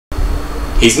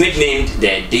He's nicknamed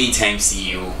the daytime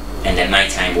CEO and the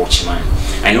nighttime watchman.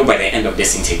 I know by the end of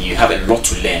this interview you have a lot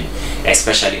to learn,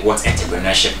 especially what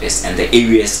entrepreneurship is and the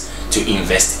areas to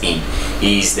invest in.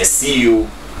 He is the CEO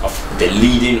of the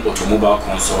leading automobile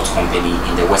consult company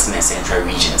in the Western and Central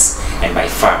regions, and by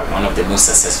far one of the most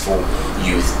successful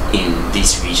youth in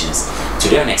these regions.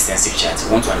 Today on Extensive Chat,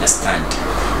 we want to understand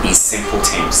in simple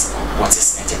terms what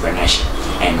is entrepreneurship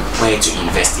and where to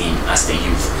invest in as the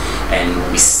youth, and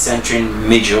we'll be centering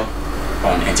major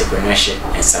on entrepreneurship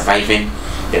and surviving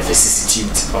the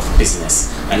vicissitudes of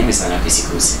business. My name is Nana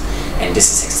Pesikosi, and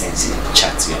this is Extensive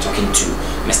Chat. We are talking to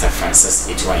Mr. Francis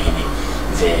Atuahene,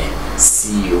 the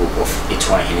CEO of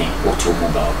Atuahene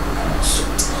Automobile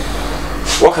Consult.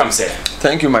 Welcome, sir.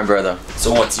 Thank you, my brother.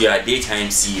 So what, you are a daytime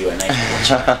CEO and night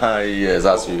watcher? Yes,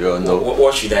 as we all know.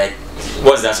 What's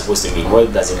that supposed to mean?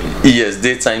 What does it mean? Yes,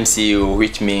 daytime CEO,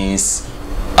 which means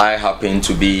I happen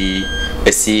to be a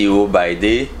CEO by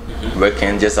day,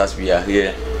 working just as we are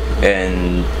here,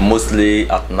 and mostly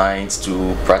at night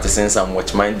to practicing some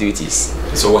watchman duties.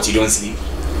 So what, you don't sleep?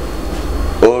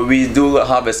 Oh, we do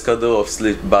have a schedule of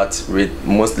sleep, but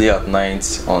mostly at night.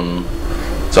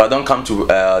 So I don't come to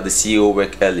the CEO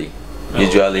work early.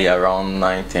 Usually around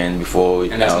 9-10 before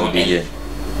I'll be here.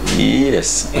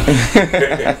 Yes.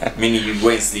 Meaning you go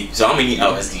and sleep. So how many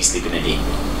hours do you sleep in a day?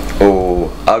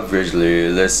 Oh,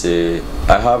 averagely, let's say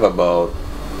I have about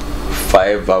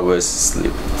 5 hours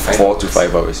sleep. 4 to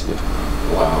 5 hours,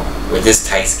 yeah. Wow. With this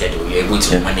tight schedule, you're able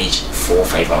to manage 4 or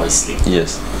 5 hours sleep?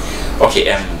 Yes.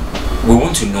 Okay, we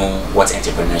want to know what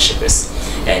entrepreneurship is,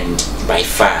 and by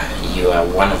far you are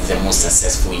one of the most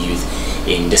successful youth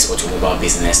in this automobile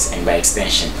business, and by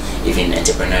extension even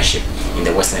entrepreneurship in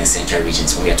the Western and Central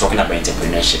regions. When we are talking about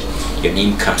entrepreneurship, your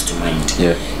name comes to mind,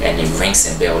 and it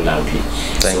rings a bell loudly.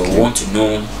 So we want to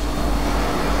know,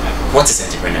 what is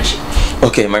entrepreneurship?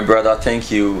 Okay, my brother,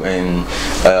 thank you, and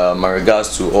my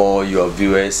regards to all your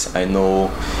viewers. I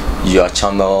know your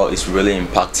channel is really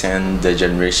impacting the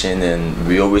generation, and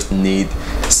we always need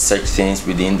such things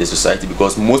within the society,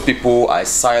 because most people are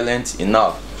silent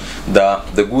enough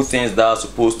that the good things that are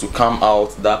supposed to come out,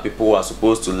 that people are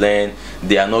supposed to learn,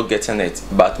 they are not getting it.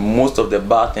 But most of the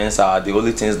bad things are the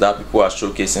only things that people are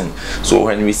showcasing. So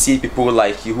when we see people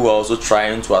like you who are also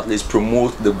trying to at least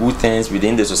promote the good things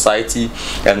within the society,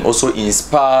 and also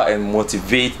inspire and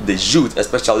motivate the youth,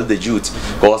 especially the youth,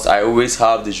 because I always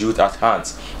have the youth at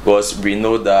heart, because we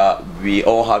know that we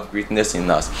all have greatness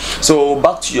in us. So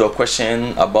back to your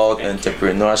question about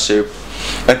entrepreneurship.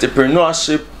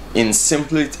 Entrepreneurship, in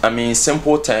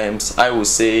simple terms, I would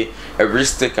say a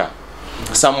risk taker.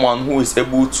 Someone who is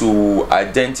able to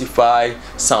identify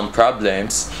some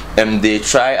problems, and they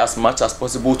try as much as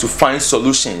possible to find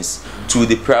solutions to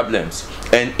the problems,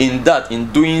 and in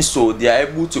doing so they are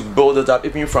able to build it up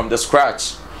even from the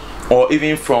scratch, or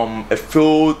even from a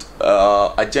failed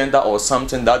agenda or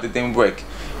something that didn't work,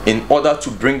 in order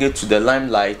to bring it to the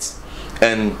limelight,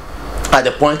 and at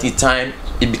the point in time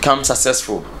it becomes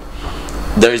successful.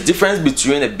 There is difference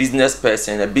between a business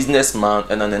person, a businessman,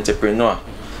 and an entrepreneur.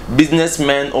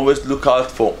 Businessmen always look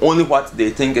out for only what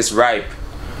they think is ripe,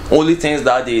 only things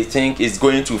that they think is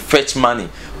going to fetch money.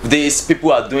 These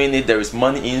people are doing it, there is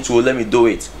money into, let me do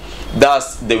it.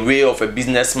 That's the way of a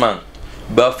businessman.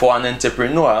 But for an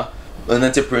entrepreneur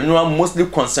mostly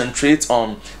concentrates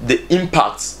on the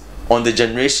impact on the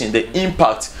generation, the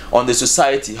impact on the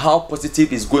society, how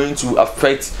positive is going to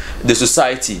affect the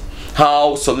society,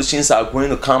 how solutions are going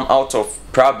to come out of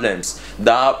problems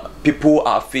that people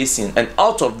are facing, and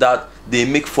out of that they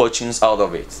make fortunes out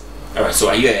of it. Alright, so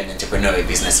are you an entrepreneur or a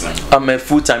businessman? I'm a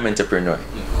full-time entrepreneur.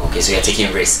 Okay, so you're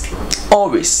taking risk?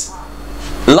 Always.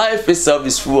 Life itself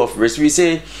is full of risk. We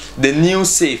say the new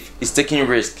safe is taking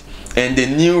risk, and the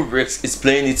new risk is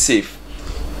playing it safe.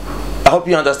 I hope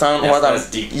you understand what I'm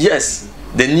saying. Yes,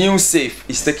 the new safe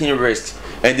is taking risk,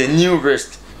 and the new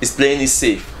risk is playing it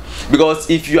safe. Because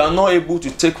if you are not able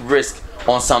to take risk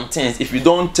on some things, if you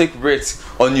don't take risk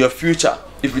on your future,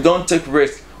 if you don't take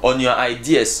risk on your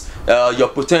ideas, your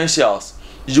potentials,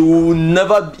 you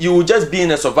will just be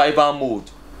in a survival mode.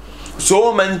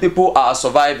 So many people are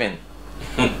surviving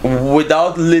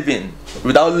without living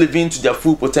to their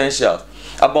full potential.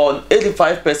 About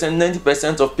 85%,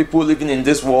 90% of people living in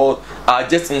this world are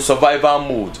just in survival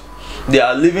mode. They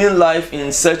are living life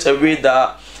in such a way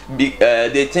that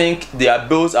they think their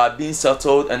bills are being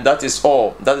settled, and that is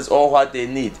all what they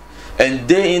need. And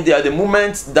day in, there, the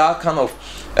moment that kind of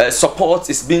support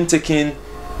is being taken,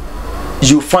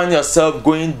 you find yourself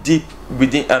going deep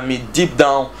within, deep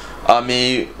down,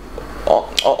 you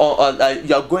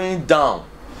are going down.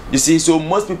 You see, so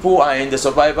most people are in the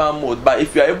survival mode. But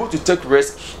if you are able to take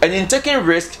risk, and in taking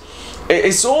risk,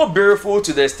 it's so beautiful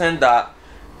to the extent that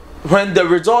when the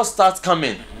results start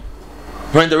coming,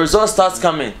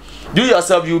 you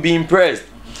yourself, you'll be impressed.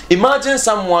 Imagine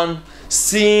someone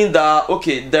seeing that,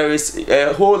 okay, there is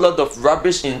a whole lot of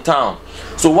rubbish in town,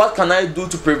 so what can I do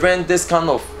to prevent this kind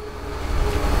of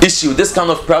issue, this kind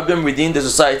of problem within the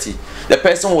society? The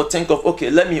person will think of, okay,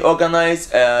 let me organize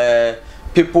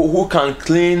people who can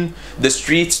clean the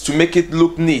streets to make it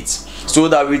look neat, so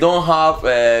that we don't have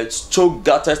choke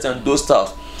gutters and those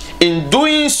stuff. In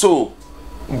doing so,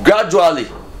 gradually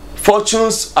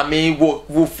fortunes,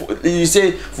 you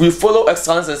say, we follow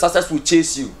excellence, and success will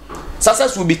chase you.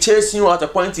 Success will be chasing you at a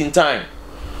point in time.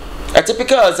 A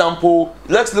typical example,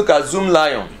 let's look at Zoom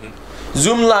Lion.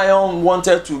 Zoom Lion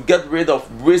wanted to get rid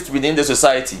of waste within the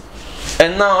society,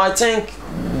 and now I think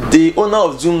the owner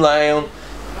of Zoom Lion,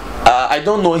 I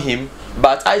don't know him,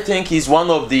 but I think he's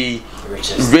one of the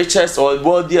richest or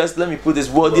wealthiest, let me put this,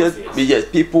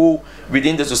 wealthiest people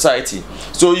within the society.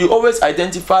 So you always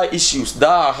identify issues that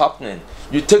are happening,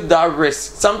 you take that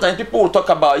risk. Sometimes people will talk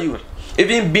about you,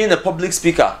 even being a public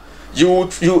speaker.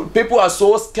 People are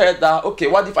so scared that, okay,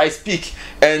 what if I speak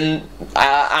and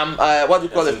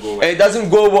it doesn't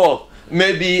go well?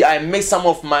 Maybe I make some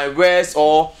of my words,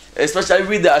 or especially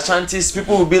with the Ashantis,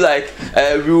 people will be like,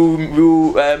 we'll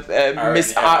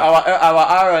miss our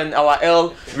R and our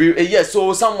L. Yes,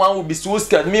 so someone will be so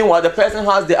scared. Meanwhile, the person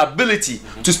has the ability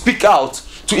to speak out,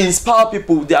 to inspire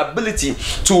people, the ability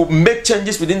to make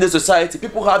changes within the society.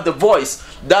 People have the voice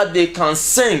that they can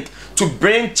sing to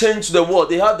bring change to the world.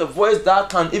 They have the voice that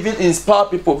can even inspire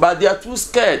people, but they are too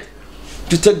scared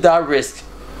to take that risk.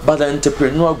 But the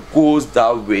entrepreneur goes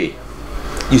that way.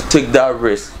 You take that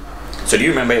risk. So do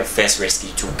you remember your first risk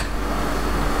you took?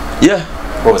 Yeah.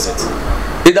 What was it?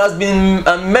 It has been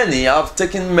many. I've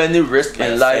taken many risks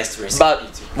in life, but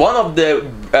one of the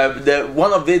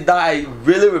that I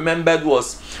really remembered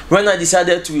was when I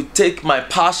decided to take my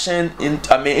passion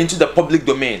into the public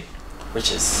domain.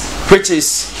 Which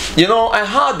is, you know, I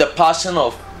had the passion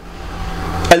of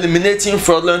eliminating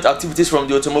fraudulent activities from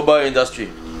the automobile industry.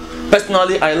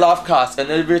 Personally, I love cars and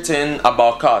everything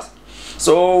about cars.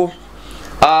 So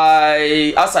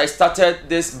as I started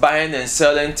this buying and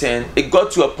selling thing, it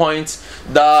got to a point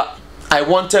that I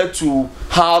wanted to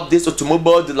have this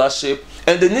automobile dealership,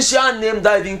 and the initial name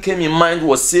that even came in mind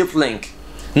was SafeLink,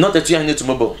 not Atuahene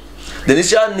Automobile. The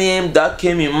initial name that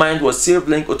came in mind was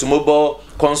SafeLink Automobile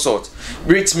Consult,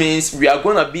 which means we are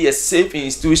going to be a safe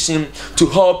institution to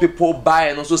help people buy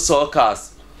and also sell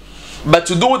cars. But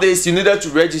to do this, you needed to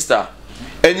register.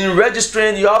 And in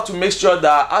registering, you have to make sure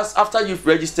that after you've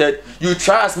registered, you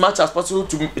try as much as possible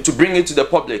to bring it to the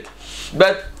public.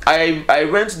 But I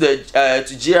went to the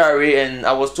to GRA, and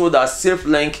I was told that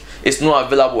SafeLink is not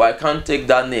available. I can't take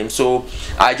that name, so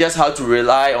I just had to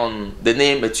rely on the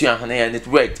name Atuahene, and it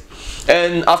worked.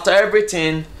 And after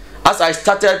everything, as I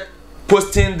started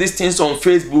posting these things on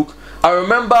Facebook, I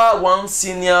remember one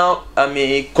senior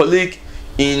colleague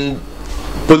in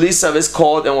police service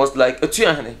called and was like,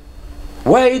 Atuahene,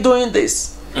 why are you doing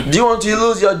this? Do you want to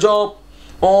lose your job,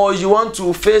 or you want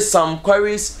to face some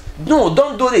queries? No,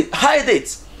 don't do it. Hide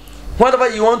it. Whatever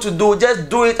you want to do, just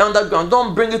do it underground.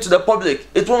 Don't bring it to the public.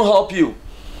 It won't help you.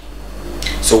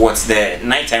 So what's the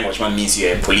nighttime watchman means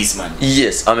you're a policeman?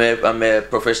 Yes, I'm a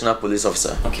professional police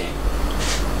officer. Okay.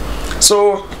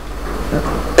 So,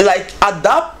 like at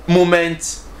that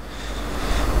moment,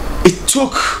 it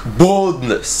took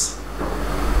boldness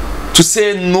to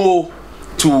say no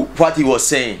to what he was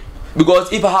saying,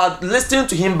 because if I had listened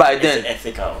to him by then, it's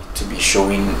ethical to be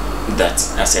showing that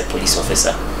as a police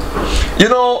officer. You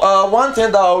know, one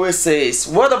thing that I always say is,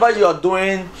 whatever you are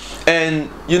doing, and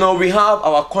you know, we have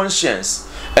our conscience,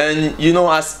 and you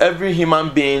know, as every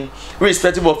human being,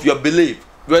 irrespective of your belief,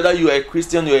 whether you are a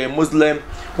Christian, you are a Muslim,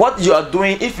 what you are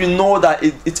doing, if you know that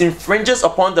it infringes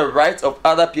upon the rights of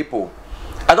other people,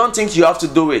 I don't think you have to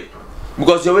do it,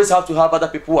 because you always have to have other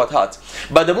people at heart.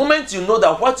 But the moment you know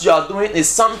that what you are doing is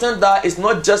something that is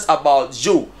not just about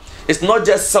you, it's not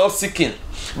just self-seeking,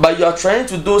 but you are trying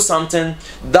to do something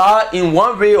that in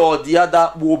one way or the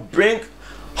other will bring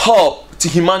hope to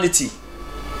humanity,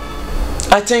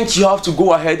 I think you have to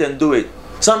go ahead and do it.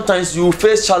 Sometimes you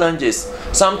face challenges,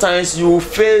 sometimes you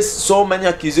face so many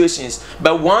accusations,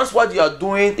 but once what you are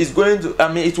doing is going to,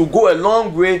 it will go a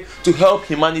long way to help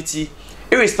humanity,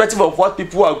 irrespective of what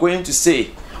people are going to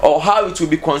say or how it will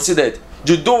be considered.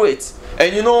 You do it.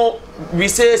 And you know, we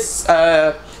say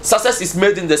success is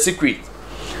made in the secret.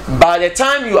 By the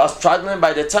time you are struggling,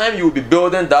 by the time you will be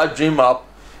building that dream up,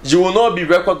 you will not be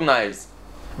recognized.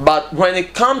 But when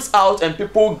it comes out and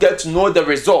people get to know the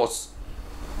results,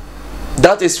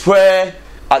 that is where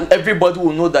everybody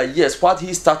will know that yes, what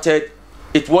he started,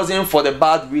 it wasn't for the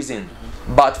bad reason,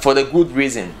 but for the good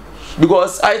reason.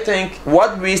 Because I think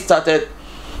what we started,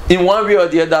 in one way or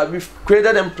the other, we've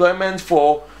created employment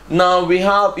for, now we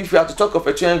have, if we have to talk of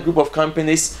a Atuahene group of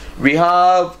companies, we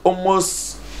have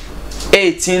almost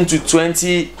 18 to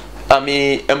 20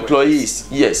 employees.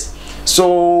 Yes.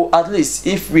 So at least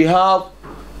if we have,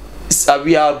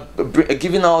 we are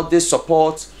giving out this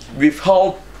support, we've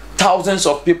helped thousands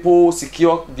of people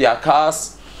secure their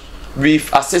cars,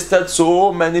 we've assisted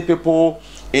so many people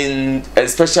in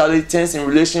especially things in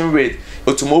relation with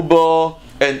automobile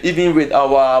and even with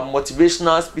our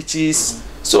motivational speeches.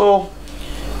 So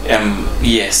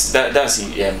yes, that's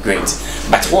great.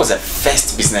 But what was the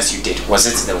first business you did? Was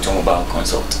it the automobile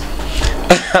consult?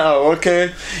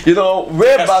 Okay, you know,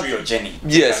 way back your journey.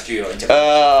 Yes.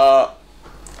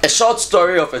 A short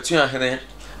story of Atuahene.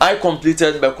 I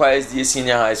completed Bekwa SDA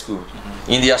Senior High School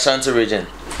in the Ashanti region,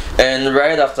 and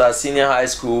right after senior high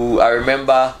school, I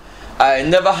remember I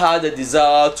never had a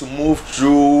desire to move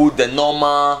through the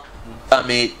normal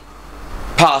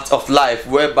part of life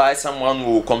whereby someone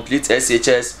will complete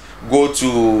SHS, go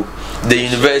to the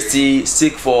university,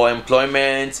 seek for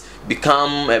employment,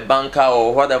 become a banker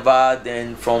or whatever,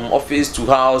 then from office to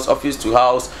house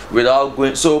without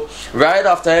going. So right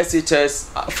after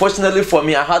SHS, fortunately for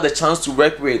me, I had the chance to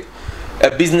work with a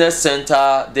business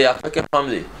center, the African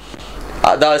family,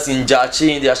 that was in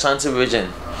Jachi in the Ashanti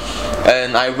region,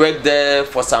 and I worked there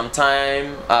for some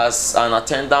time as an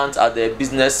attendant at the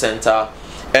business center.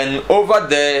 And over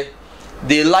there,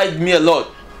 they liked me a lot.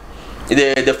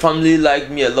 The family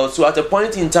liked me a lot. So at a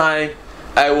point in time,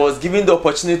 I was given the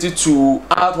opportunity to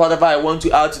add whatever I want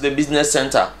to add to the business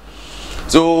center.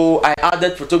 So I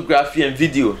added photography and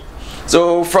video.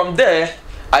 So from there,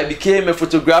 I became a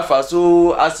photographer.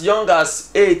 So as young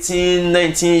as 18,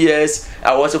 19 years,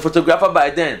 I was a photographer by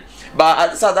then.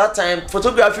 But at that time,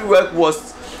 photography work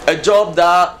was a job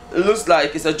that looks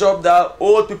like it's a job that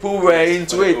old people were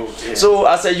into it. Yeah. So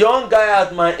as a young guy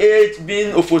at my age,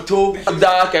 being a photo,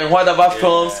 dark and whatever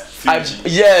films,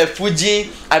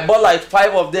 Fuji, I bought like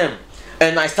 5 of them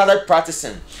and I started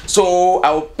practicing. So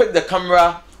I would pick the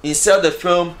camera, insert the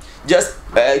film, just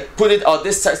put it on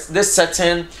this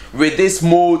setting with this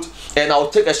mode, and I'll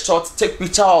take a shot, take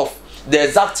picture of the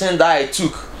exact thing that I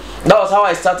took. That was how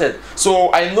I started.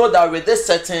 So I know that with these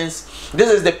settings,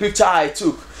 this is the picture I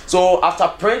took. So after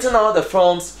printing out the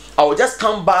films, I would just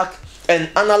come back and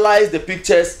analyze the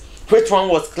pictures, which one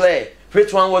was clear,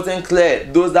 which one wasn't clear,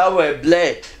 those that were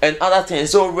blur and other things.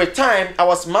 So with time, I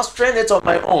was mastering it on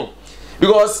my own.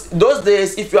 Because those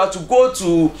days, if you are to go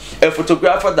to a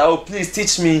photographer that will please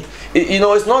teach me, you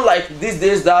know, it's not like these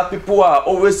days that people are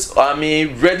always,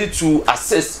 ready to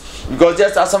assist. Because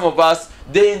just as some of us,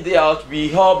 day in, day out, we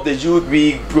help the youth,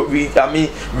 we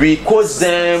coach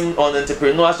them on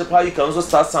entrepreneurship, how you can also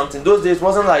start something. Those days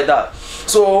wasn't like that.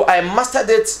 So I mastered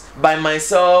it by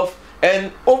myself,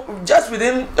 and just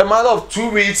within a matter of 2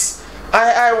 weeks,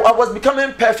 I was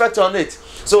becoming perfect on it.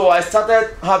 So I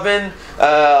started having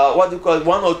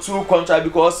 1 or 2 contracts,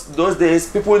 because those days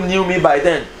people knew me by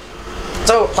then.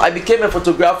 So I became a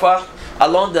photographer.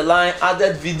 Along the line,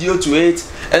 added video to it,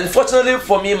 and fortunately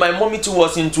for me, my mommy too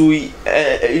was into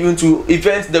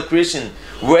event decoration,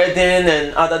 wedding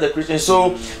and other decoration.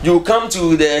 So you come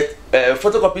to the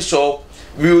photocopy shop,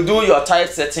 we will do your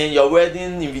typesetting, your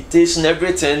wedding invitation,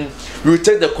 everything. We will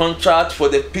take the contract for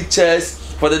the pictures,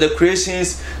 for the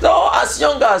decorations. So as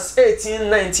young as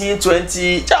 18, 19,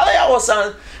 20, I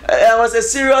was a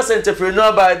serious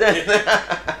entrepreneur by then.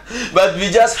 But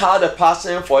we just had a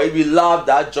passion for it. We loved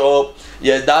that job.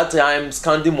 Yes, that time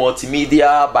scanning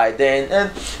multimedia by then,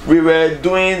 and we were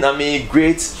doing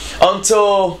great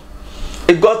until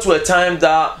it got to a time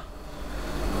that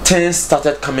things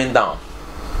started coming down.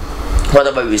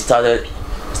 Whatever we started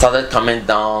coming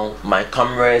down. My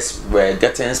cameras were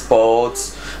getting spoiled,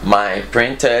 my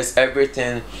printers,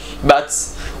 everything. But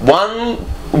one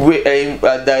way,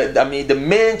 the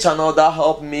main channel that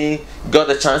helped me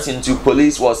got a chance into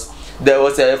police was, there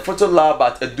was a photo lab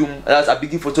at Adum. That's a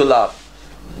big photo lab.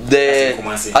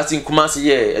 As in Kumasi,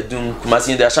 yeah, Kumasi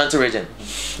in the Ashanti region.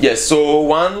 Yes, so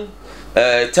one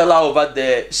teller over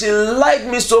there, she liked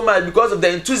me so much because of the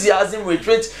enthusiasm with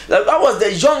which, like, I was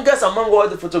the youngest among all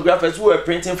the photographers who were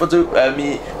printing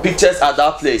pictures at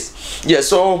that place. Yeah,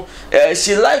 so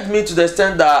she liked me to the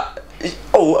extent that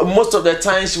most of the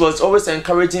time she was always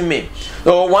encouraging me.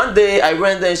 So one day I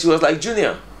went there and she was like,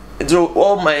 "Junior, so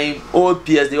all my old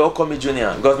peers, they all call me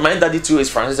Junior, because my daddy too is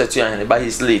Francis Atuahene, but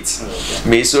he's late. Okay.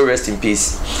 May he so rest in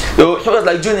peace. So he was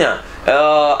like, Junior,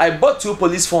 I bought 2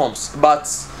 police forms, but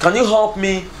can you help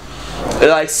me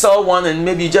like sell one and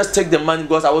maybe just take the money,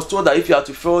 because I was told that if you have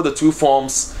to fill the 2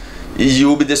 forms, you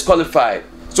will be disqualified.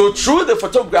 So through the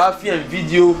photography and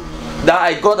video, that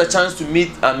I got a chance to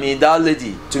meet that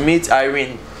lady, to meet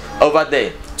Irene over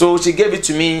there. So she gave it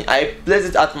to me. I placed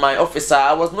it at my office.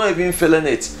 I was not even feeling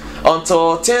it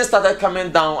until things started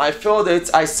coming down. I filled it,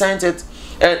 I sent it,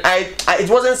 and it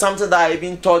wasn't something that I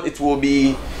even thought it would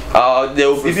be there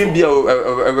will even be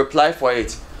a reply for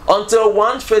it. Until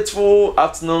one fateful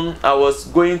afternoon, I was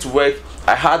going to work,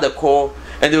 I had a call,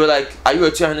 and they were like, "Are you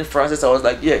Atuahene Francis?" I was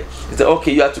like, "Yeah." They said,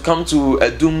 "Okay, you have to come to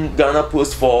a Doom Ghana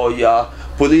Post for your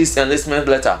police enlistment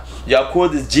letter. Your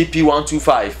code is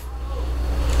GP125.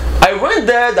 I went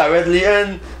there directly,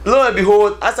 and lo and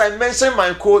behold, as I mentioned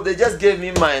my code, they just gave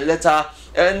me my letter,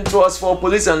 and it was for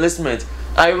police enlistment.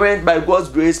 I went, by God's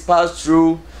grace, passed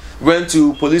through, went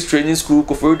to police training school,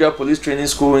 Koforidua Police Training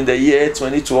School in the year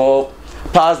 2012,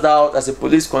 passed out as a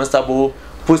police constable,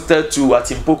 posted to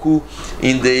Atimpoku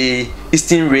in the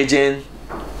eastern region,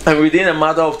 and within a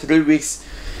matter of 3 weeks,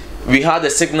 we had a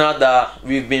signal that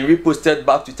we've been reposted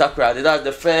back to Takoradi. That's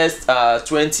the first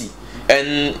 20.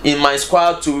 And in my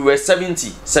squad too, we were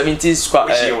 70 squad.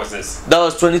 Which year was this? That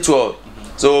was 2012.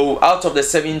 So out of the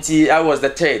 70, I was the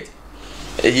 3rd.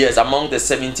 Yes, among the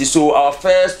 70. So our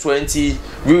first 20,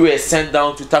 we were sent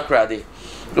down to Takoradi.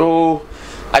 So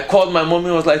I called my mommy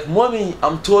and was like, "Mommy,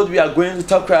 I'm told we are going to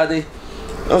Takoradi."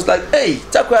 I was like, "Hey,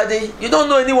 Takoradi, you don't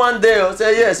know anyone there?" I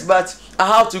said, "Yes, but I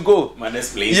have to go." My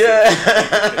next place.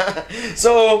 Yeah.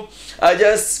 So I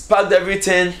just packed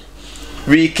everything.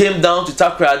 We came down to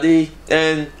Takoradi,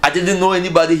 and I didn't know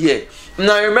anybody here. And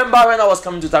I remember when I was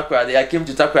coming to Takoradi, I came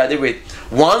to Takoradi with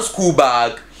 1 school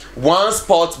bag, 1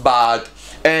 sports bag,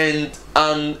 and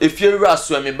a Fiora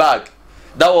swimming bag.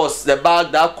 That was the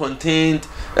bag that contained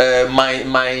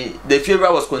the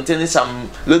Fiora was containing some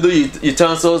little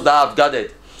utensils that I've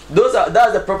gathered.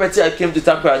 That's the property I came to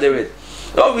Takoradi with.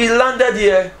 So we landed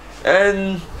here,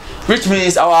 and which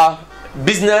means our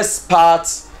business part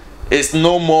is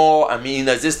no more in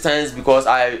existence, because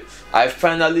I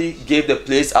finally gave the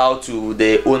place out to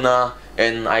the owner,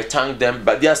 and I thank them.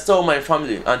 But they are still my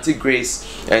family. Auntie Grace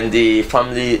and the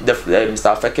family,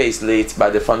 Mr. Afeke is late,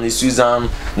 but the family, Susan,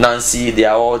 Nancy, they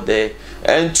are all there.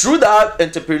 And through that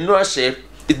entrepreneurship,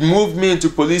 it moved me into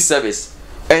police service.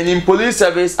 And in police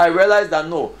service, I realized that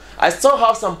no, I still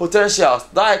have some potentials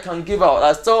that I can give out.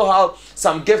 I still have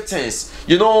some giftings.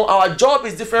 You know, our job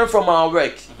is different from our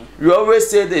work. We always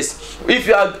say this: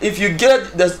 if you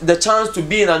get the chance to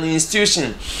be in an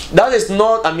institution, that is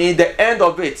not the end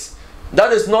of it.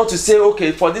 That is not to say,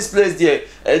 okay, for this place there,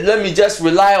 let me just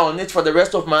rely on it for the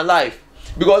rest of my life,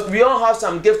 because we all have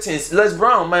some giftings. Les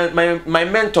Brown, my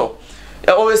mentor,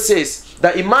 always says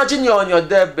that imagine you're on your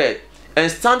deathbed,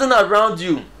 and standing around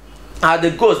you are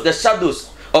the ghosts, the shadows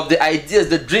of the ideas,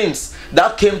 the dreams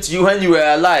that came to you when you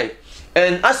were alive.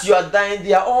 And as you are dying,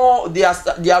 they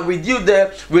are with you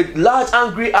there with large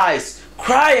angry eyes,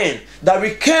 crying that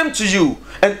we came to you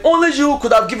and only you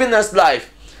could have given us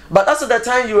life. But as of the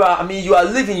time you are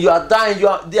living, you are dying,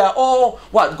 they are all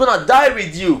gonna die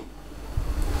with you.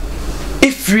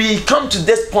 If we come to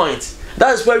this point,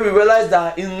 that is where we realize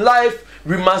that in life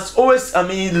we must always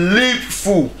live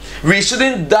full. We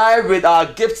shouldn't die with our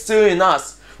gifts still in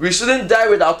us. We shouldn't die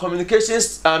with our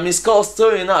communications skills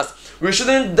still in us. We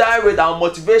shouldn't die with our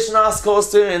motivational skills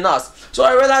still in us. So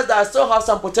I realized that I still have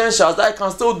some potentials, that I can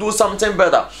still do something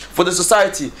better for the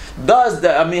society. That's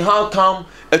how come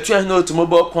Atuahene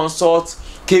Automobile Consult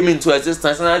came into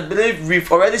existence. And I believe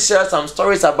we've already shared some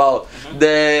stories about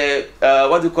the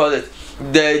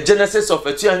the genesis of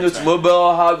Atuahene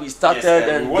Automobile, how we started,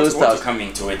 and those stuff. Want to come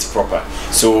into it proper.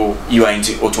 So you are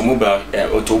into automobile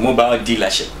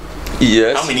dealership.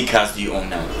 Yes. How many cars do you own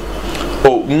now?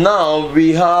 Oh, now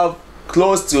we have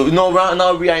close to, right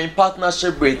now we are in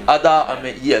partnership with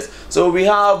other, yes. So we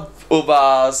have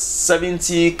over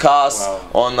 70 cars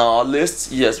on our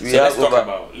list. Yes, we have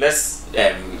let's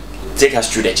take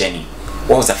us through the journey.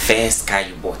 What was the first car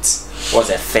you bought? What was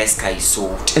the first car you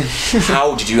sold?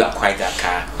 How did you acquire that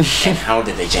car? And how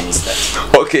did the journey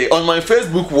start? Okay, on my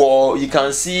Facebook wall, you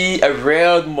can see a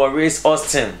red Maurice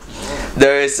Austin.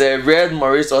 There is a red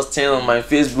Maurice Austin on my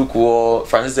Facebook wall,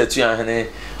 Francis Atuahene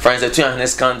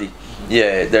Scandi.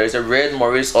 Yeah, there is a red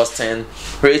Maurice Austin,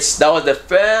 which that was the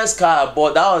first car I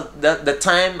bought. That was the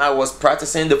time I was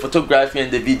practicing the photography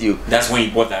and the video. That's when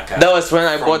you bought that car? That was when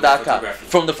I bought that car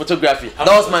from the photography. That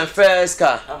was my first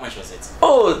car. How much was it?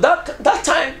 Oh, that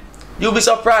time, You'll be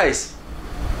surprised.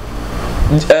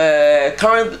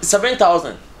 Current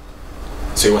 7,000.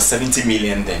 So it was 70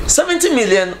 million then. 70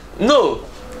 million? No.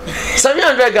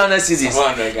 700 Ghana cedis.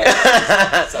 700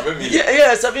 Ghana. 7 million.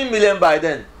 Yeah, 7 million by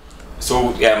then.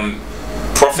 So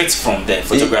profits from the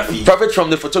photography. Profit from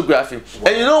the photography. Wow.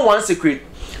 And you know one secret?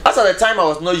 As at the time I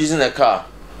was not using a car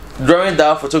during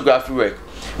that photography work,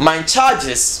 my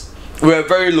charges were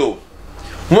very low.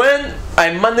 When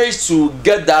I managed to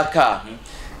get that car,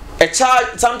 a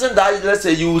charge, something that, let's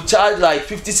say you charge like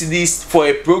 50 cedis for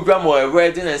a program or a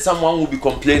wedding, and someone will be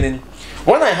complaining.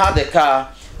 When I had the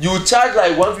car, you charge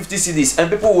like 150 cedis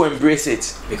and people will embrace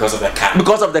it. Because of the car?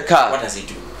 Because of the car. What does it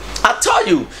do? I tell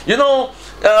you, you know,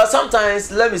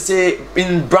 sometimes, let me say,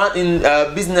 in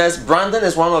business, branding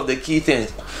is one of the key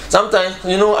things. Sometimes,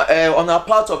 you know, on our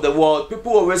part of the world,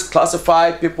 people always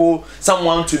classify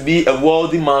someone to be a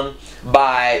wealthy man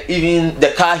by even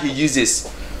the car he uses.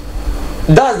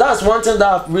 That's one thing that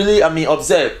I've really,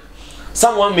 observed.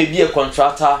 Someone may be a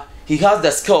contractor, he has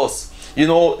the skills. You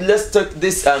know, let's take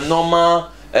this normal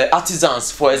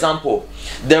artisans, for example.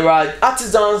 There are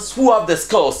artisans who have the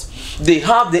skills, they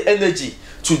have the energy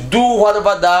to do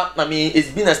whatever that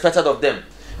is being expected of them.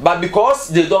 But because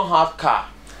they don't have car,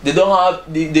 they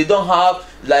don't have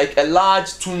like a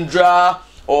large Tundra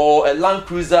or a Land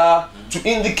Cruiser to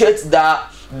indicate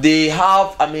that they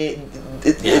have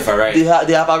they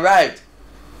have arrived.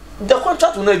 The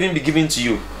contract will not even be given to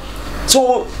you.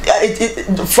 So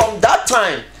from that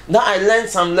time, now I learned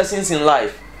some lessons in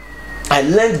life. I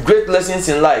learned great lessons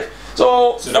in life.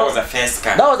 So that was the first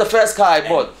car. That was the first car I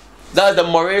bought. That's the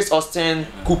Maurice Austin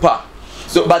Cooper.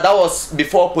 So, but that was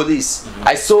before police.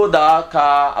 I sold that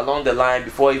car along the line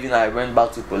before even I went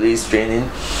back to police training.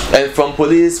 And from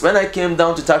police, when I came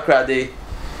down to Takoradi,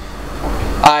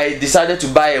 I decided to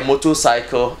buy a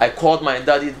motorcycle. I called my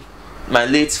daddy, my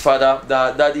late father,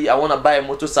 Daddy, I want to buy a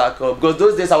motorcycle. Because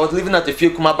those days I was living at the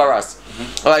Fiokuma Barras.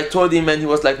 I told him and he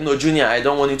was like, no, Junior, I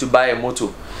don't want you to buy a motor.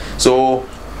 So,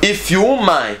 if you won't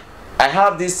mind, I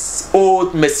have this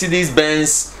old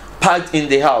Mercedes-Benz parked in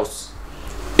the house.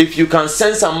 If you can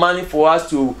send some money for us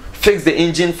to fix the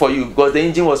engine for you, because the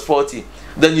engine was faulty,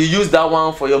 then you use that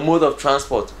one for your mode of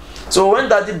transport. So when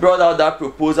Daddy brought out that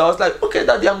proposal, I was like, okay,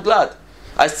 Daddy, I'm glad.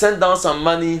 I sent down some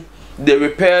money, they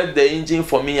repaired the engine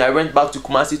for me. I went back to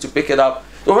Kumasi to pick it up.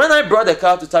 So when I brought the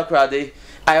car to Takoradi,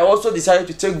 I also decided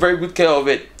to take very good care of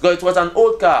it, because it was an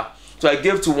old car. So I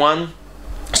gave to one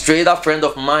straight up friend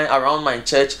of mine around my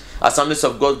church, Assemblies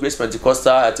of God Grace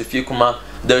Pentecostal at Fiokuma.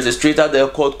 There is a straighter there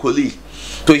called Koli.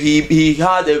 So he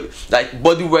had like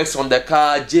body works on the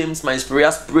car. James, my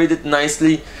inspirator, sprayed it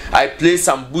nicely. I placed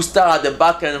some booster at the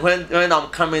back, and when I'm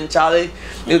coming, Charlie,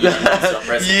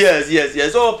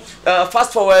 yes. So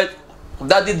fast forward,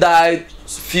 Daddy died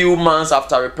few months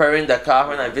after repairing the car.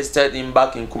 When I visited him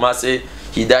back in Kumasi,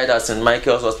 he died at St.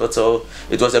 Michael's Hospital.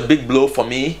 It was a big blow for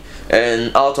me,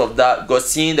 and out of that, God,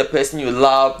 seeing the person you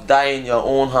love die in your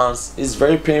own hands is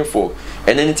very painful.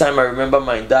 And anytime I remember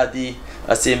my daddy,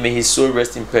 I say, may his soul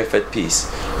rest in perfect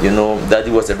peace. You know,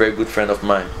 Daddy was a very good friend of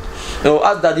mine. You know,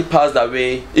 as Daddy passed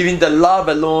away, even the love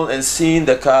alone and seeing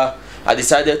the car, I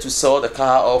decided to sell the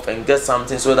car off and get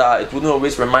something so that it wouldn't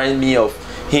always remind me of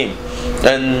him.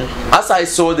 And as I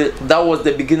sold it, that was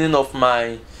the beginning of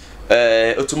my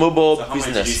automobile business. How much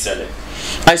did you sell it?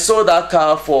 I sold that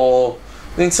car for,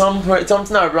 I think,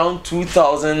 something around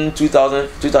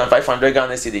 2,500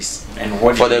 Ghana cedis. And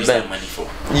what did you use that money for?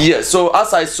 Yeah, so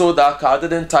as I sold that car, I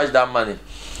didn't touch that money.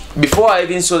 Before I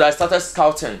even sold, I started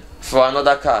scouting for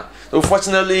another car. So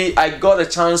fortunately, I got a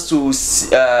chance to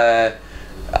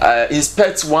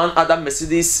inspect one other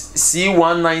Mercedes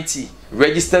C190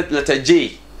 registered letter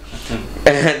J.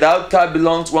 And that car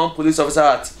belonged to one police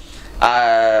officer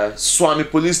at Swami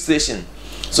police station.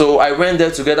 So I went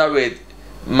there together with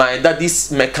my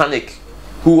daddy's mechanic,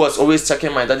 who was always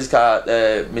checking my daddy's car,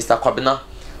 Mr. Kwabena.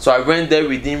 So I went there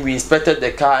with him, we inspected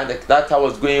the car, and that car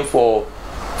was going for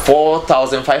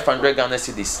 4,500 Ghana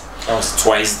cedis. That was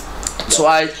twice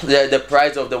the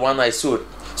price of the one I sold.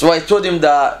 So I told him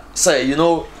that, sir, you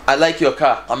know, I like your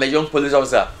car. I'm a young police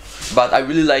officer, but I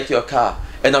really like your car,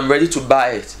 and I'm ready to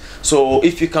buy it. So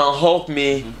if you can help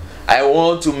me, I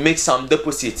want to make some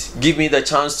deposit. Give me the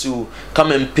chance to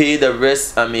come and pay the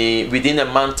rest, within a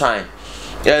month time.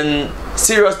 And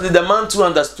seriously, the man too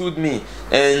understood me.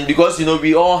 And because, you know,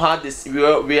 we all had this,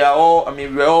 we are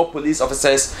all police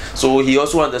officers, so he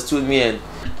also understood me, and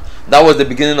that was the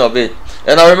beginning of it.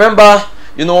 And I remember,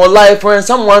 you know, life, when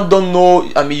someone don't know,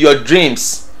 your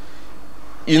dreams,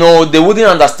 you know, they wouldn't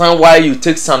understand why you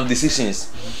take some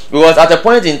decisions. Because at a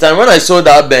point in time, when I sold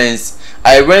that Benz,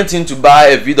 I went in to buy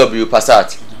a VW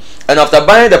Passat, And after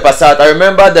buying the Passat, I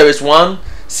remember there is one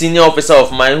senior officer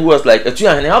of mine who was like,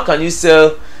 Atuahene, how can you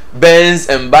sell Benz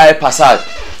and buy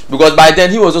Passat? Because by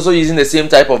then he was also using the same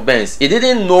type of Benz. He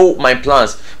didn't know my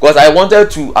plans, because I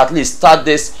wanted to at least start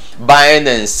this buying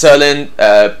and selling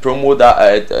promo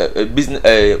that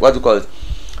business, what do you call it,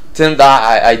 thing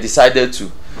that I decided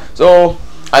to. So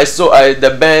I saw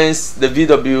the Benz, the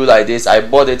VW like this. I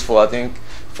bought it for I think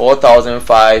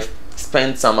 4,500.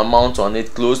 Spent some amount on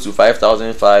it, close to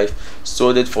 5,500.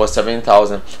 Sold it for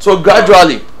 7,000. So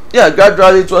gradually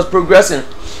it was progressing.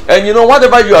 And you know,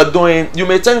 whatever you are doing, you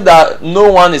may think that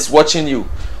no one is watching you.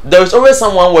 There is always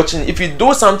someone watching. If you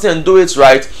do something and do it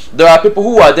right, there are people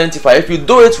who will identify. If you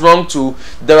do it wrong too,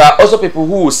 there are also people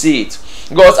who will see it.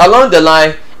 Because along the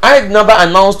line, I never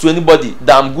announced to anybody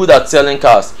that I'm good at selling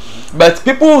cars, but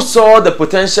people saw the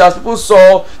potential, people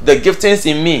saw the giftings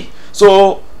in me.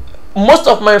 So most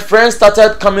of my friends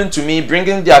started coming to me,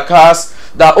 bringing their cars,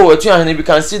 that, oh, Atuahene, we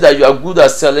can see that you are good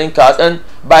at selling cars. And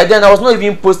by then I was not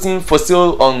even posting for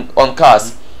sale on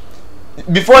cars.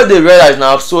 Before they realized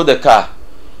now I've sold the car,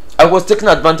 I was taking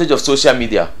advantage of social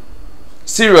media.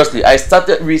 Seriously, I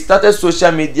restarted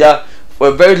social media for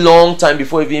a very long time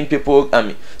before even people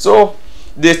so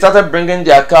they started bringing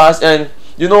their cars. And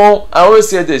you know, I always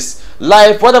say this,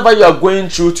 life, whatever you are going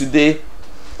through today,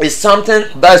 is something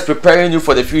that is preparing you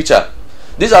for the future.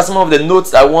 These are some of the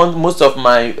notes I want most of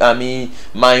my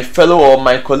my fellow or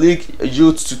my colleague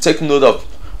youths to take note of.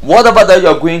 Whatever that you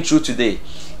are going through today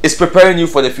is preparing you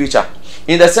for the future,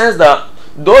 in the sense that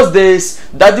those days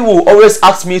daddy will always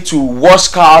ask me to wash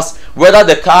cars, whether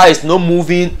the car is not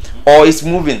moving or it's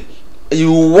moving.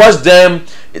 You wash them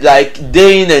like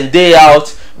day in and day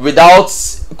out without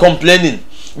complaining.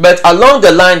 But along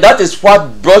the line, that is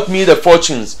what brought me the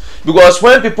fortunes. Because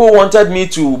when people wanted me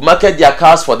to market their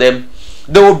cars for them,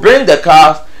 they will bring the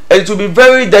car and it will be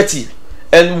very dirty.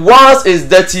 And once it's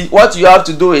dirty, what you have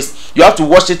to do is you have to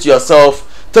wash it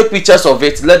yourself, take pictures of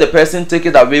it, let the person take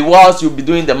it away whilst you'll be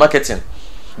doing the marketing.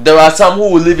 There are some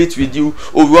who will leave it with you,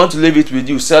 or we want to leave it with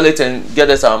you, sell it and get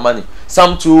us our money.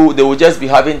 Some too, they will just be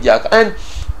having their car. And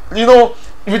you know,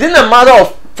 within a matter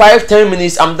of 5-10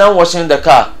 minutes, I'm done washing the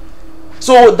car.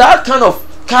 So that kind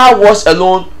of car wash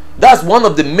alone, that's one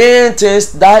of the main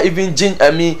things that even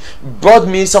brought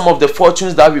me some of the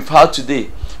fortunes that we've had today.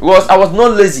 Because I was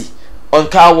not lazy on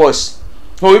car wash.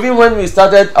 So even when we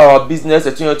started our business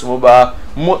at Automobile,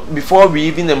 before we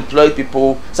even employ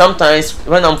people, sometimes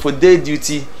when I'm for day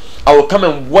duty, I will come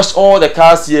and wash all the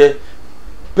cars here,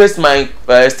 paste my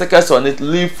stickers on it,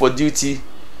 leave for duty.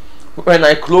 When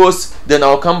I close, then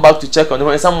I'll come back to check on it.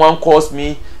 When someone calls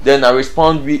me, then I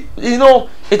respond with, you know,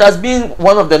 it has been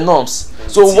one of the norms.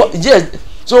 So yes,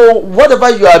 so whatever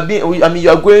you are you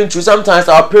are going through, sometimes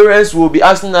our parents will be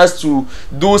asking us to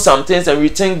do some things and we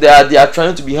think that they are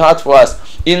trying to be hard for us.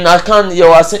 In Akan,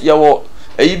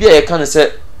 you can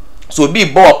say, so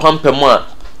be bo pampema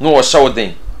no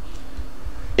shouting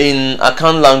in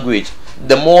Akan language.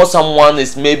 The more someone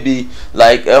is maybe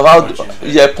like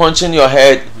punching your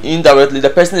head indirectly,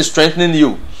 the person is strengthening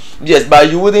you. Yes,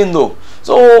 but you wouldn't know.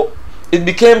 So it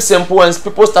became simple and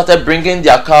people started bringing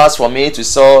their cars for me to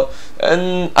sell.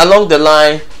 And along the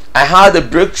line, I had a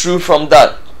breakthrough from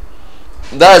that.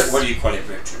 That's what do you call a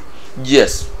breakthrough?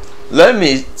 Yes. Let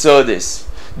me tell this.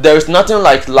 There is nothing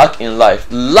like luck in life.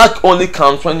 Luck only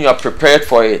comes when you are prepared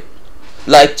for it.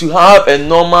 Like to have a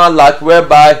normal luck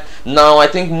whereby now I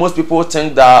think most people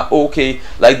think that okay,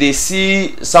 like they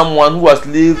see someone who has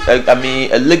lived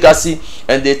a legacy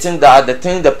and they think that the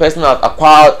thing the person has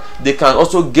acquired, they can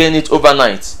also gain it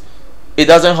overnight. It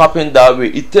doesn't happen that way.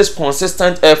 It takes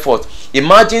consistent effort.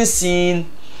 Imagine seeing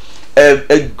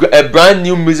a brand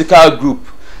new musical group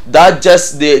that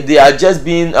just they are just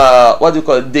being what do you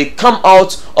call it, they come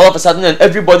out all of a sudden and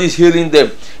everybody is hearing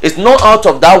them. It's not out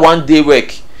of that one day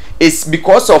work. It's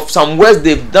because of some work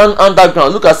they've done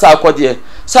underground. Look at Atuahene.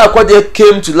 Atuahene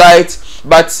came to light,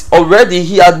 but already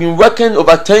he had been working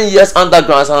over 10 years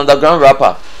underground as an underground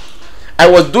rapper. I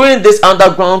was doing this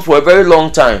underground for a very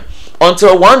long time,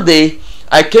 until one day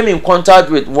I came in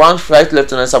contact with one Flight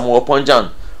Lieutenant Samuel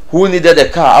Ponjan who needed a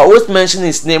car. I always mention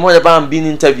his name whenever I'm being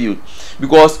interviewed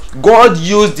because God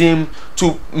used him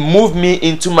to move me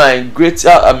into my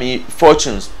greater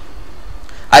fortunes.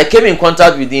 I came in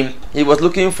contact with him. He was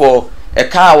looking for a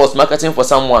car I was marketing for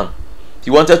someone.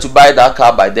 He wanted to buy that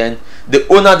car by then. The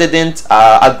owner didn't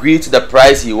agree to the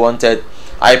price he wanted.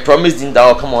 I promised him that,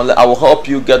 oh, come on, I will help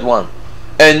you get one.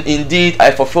 And indeed,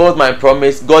 I fulfilled my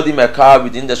promise, got him a car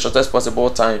within the shortest possible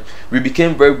time. We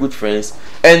became very good friends.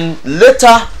 And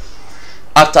later,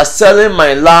 after selling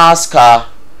my last car,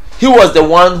 he was the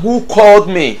one who called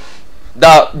me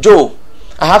that, Joe,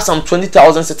 I have some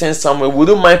 20,000 sitting somewhere. Would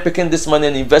you mind picking this money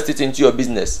and invest it into your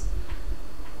business?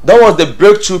 That was the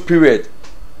breakthrough period.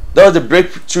 That was the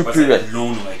breakthrough period. Was it a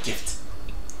loan or a gift?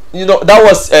 You know, that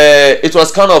was it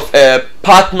was kind of a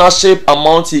partnership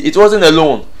amount. It wasn't a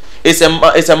loan. It's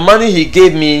a money he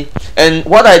gave me, and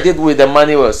what I did with the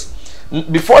money was,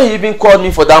 before he even called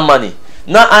me for that money,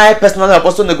 now I personally have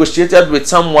also negotiated with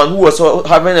someone who was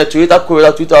having a Toyota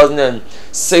Corolla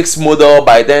 2006 model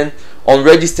by then,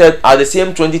 unregistered, at the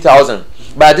same 20,000,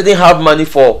 but I didn't have money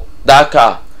for that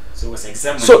car. So it was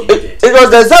exact money you needed. It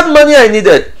was the exact money I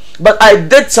needed, but I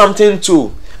did something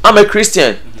too. I'm a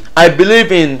Christian. I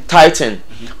believe in tithing.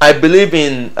 I believe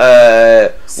in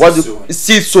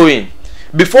seed sowing.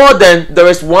 Before then, there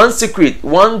is one secret,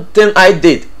 one thing I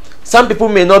did. Some people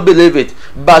may not believe it,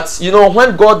 but you know,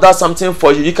 when God does something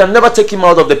for you, you can never take him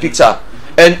out of the picture.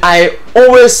 And I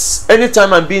always,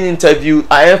 anytime I'm being interviewed,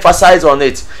 I emphasize on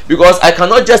it, because I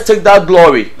cannot just take that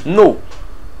glory. No,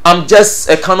 I'm just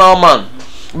a carnal man.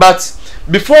 But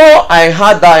before I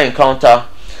had that encounter,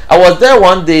 I was there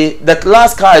one day. The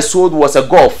last car I sold was a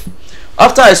Golf.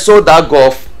 After I sold that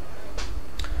Golf,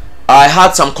 I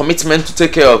had some commitment to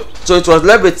take care of, so it was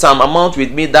left with some amount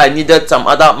with me that I needed some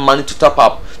other money to top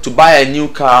up to buy a new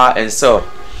car and sell.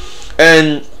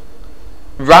 And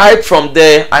right from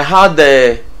there, I had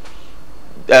the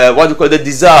the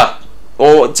desire,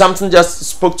 or something just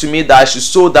spoke to me that I should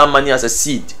sow that money as a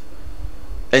seed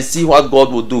and see what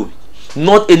God will do.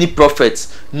 Not any prophet,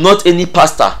 not any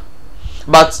pastor,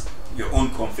 but your own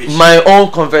conviction. My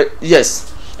own conviction.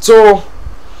 Yes. So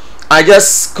I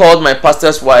just called my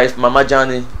pastor's wife, Mama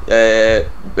Johnny,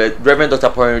 Reverend Dr.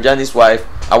 Paul Johnny's wife.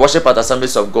 I worship at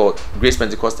Assemblies of God, Grace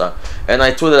Pentecostal, and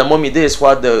I told her, Mommy, this is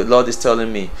what the Lord is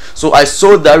telling me. So I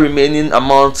sowed that remaining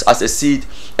amount as a seed,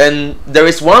 and there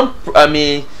is one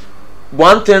thing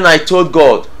I told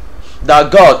God,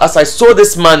 that God, as I sow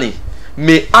this money,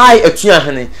 may I,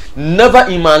 Atuahene,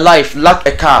 never in my life lack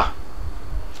a car.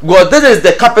 God, this is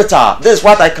the capital. This is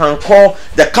what I can call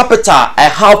the capital I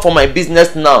have for my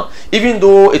business now. Even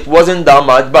though it wasn't that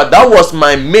much, but that was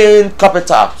my main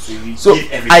capital. So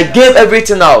I gave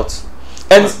everything out.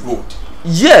 And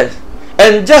yeah,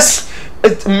 and just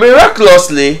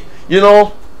miraculously, you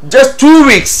know, just 2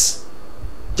 weeks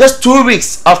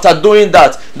after doing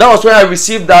that, that was when I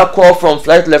received that call from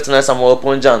Flight Lieutenant Samuel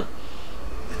Ponjan.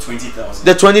 20,000.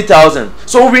 The 20,000.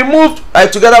 So we moved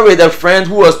together with a friend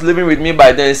who was living with me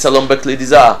by then, Salom Beckley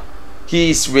Dizar.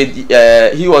 He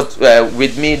was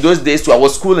with me those days too. I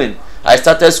was schooling. I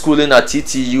started schooling at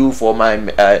TTU for my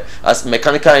as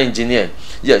mechanical engineer.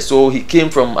 Yeah, so he came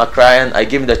from Accra and I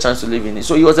gave him the chance to live in it.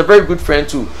 So he was a very good friend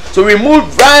too. So we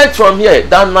moved right from here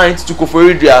that night to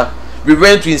Koforidua. We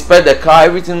went to inspect the car.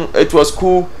 Everything, it was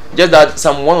cool. Just that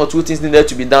some 1 or 2 things needed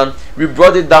to be done. We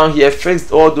brought it down here,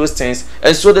 fixed all those things,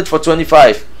 and sold it for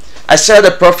 25. I shared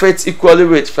the profits equally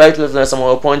with Flight Lieutenant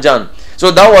Samuel Ponjan.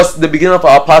 So that was the beginning of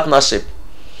our partnership.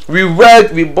 We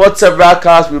worked, we bought several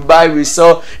cars, we buy, we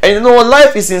sell. And you know,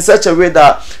 life is in such a way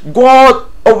that God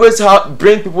always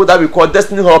bring people that we call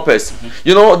destiny helpers.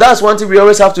 You know, that's one thing we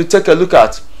always have to take a look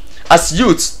at. As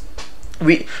youths,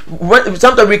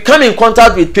 sometimes we come in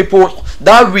contact with people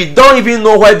that we don't even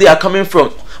know where they are coming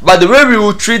from. But the way we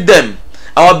will treat them,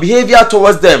 our behavior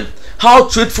towards them, how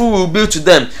truthful we will be to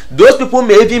them, those people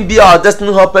may even be our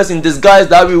destiny helpers in disguise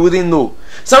that we wouldn't know.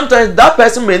 Sometimes that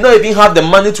person may not even have the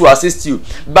money to assist you,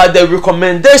 but the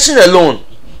recommendation alone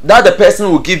that the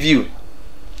person will give you,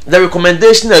 the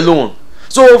recommendation alone.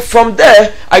 So from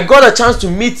there, I got a chance to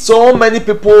meet so many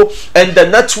people, and the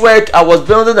network, I was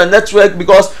building a network,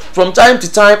 because from time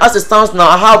to time, as it stands now,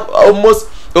 I have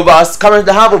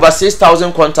currently have over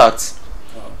 6,000 contacts.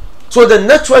 So the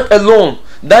network alone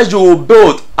that you will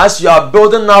build as you are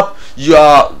building up as you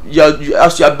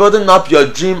are building up your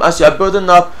dream, as you are building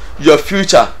up your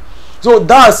future. So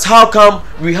that's how come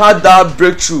we had that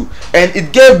breakthrough, and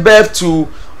it gave birth to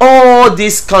all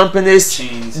these companies,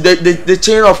 the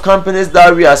chain of companies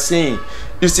that we are seeing.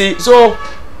 You see, so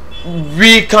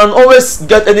we can always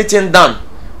get anything done,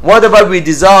 whatever we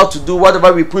desire to do,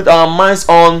 whatever we put our minds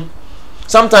on.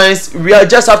 Sometimes we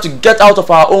just have to get out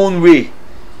of our own way.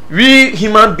 We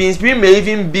human beings, we may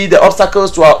even be the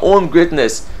obstacles to our own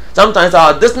greatness. Sometimes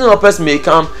our destiny helpers may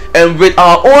come, and with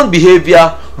our own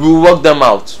behavior, we will work them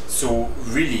out. So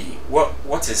really,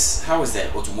 how is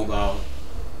the automobile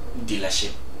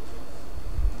dealership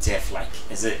deaf like?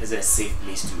 Is it a safe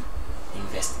place to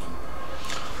invest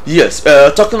in? Yes,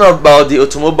 talking about the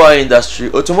automobile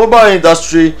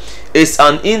industry is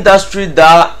an industry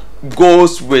that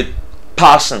goes with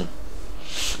passion.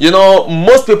 You know,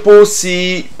 most people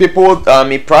see people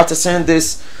practicing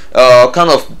this kind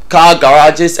of car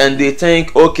garages, and they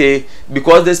think, okay,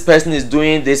 because this person is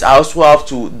doing this, I also have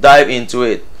to dive into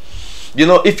it. You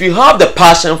know, if you have the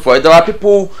passion for it, there are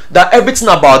people that everything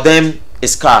about them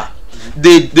is car.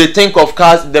 They think of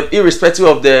cars, irrespective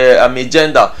of the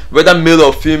gender, whether male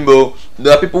or female.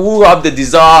 There are people who have the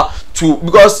desire to,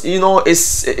 because you know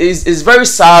it's very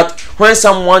sad when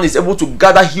someone is able to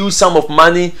gather huge sum of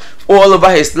money all over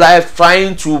his life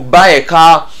trying to buy a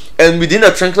car, and within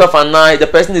a twinkle of an eye the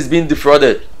person is being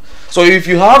defrauded. So if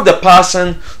you have the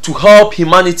passion to help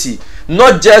humanity,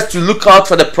 not just to look out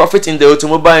for the profit in the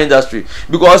automobile industry,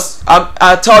 because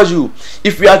I tell you,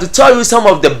 if we are to tell you some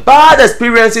of the bad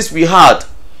experiences we had,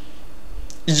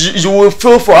 you will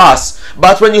feel for us.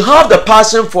 But when you have the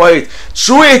passion for it,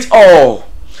 through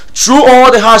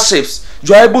all the hardships,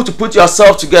 you are able to put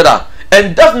yourself together,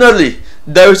 and definitely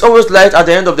there is always light at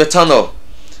the end of the tunnel.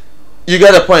 You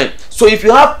get the point? So if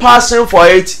you have passion for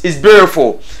it, it's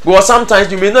beautiful, because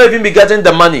sometimes you may not even be getting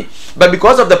the money, but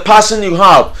because of the passion you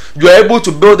have, you are able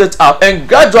to build it up, and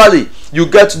gradually you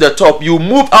get to the top. You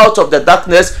move out of the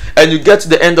darkness and you get to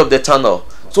the end of the tunnel.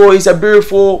 So it's a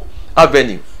beautiful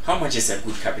avenue. How much is a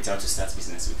good capital to start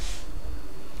business with?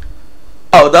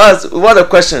 Oh, that's what a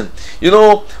question. You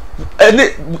know, and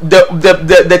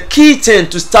the key thing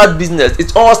to start business,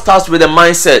 it all starts with a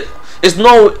mindset. It's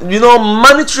no, you know,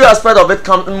 monetary aspect of it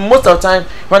comes most of the time.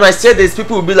 When I say this,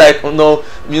 people will be like, oh, no,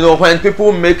 you know, when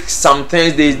people make some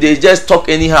things, they just talk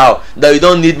anyhow, that you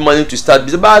don't need money to start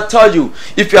business. But I tell you,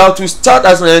 if you have to start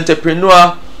as an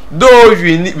entrepreneur, though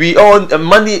we all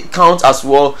money counts as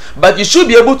well, but you should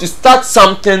be able to start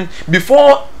something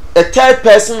before a third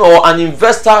person or an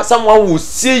investor, someone will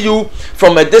see you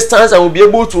from a distance and will be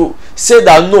able to say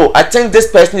that, no, I think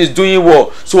this person is doing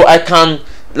well, so I can,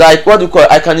 like, what do you call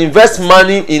it, I can invest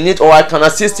money in it, or I can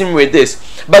assist him with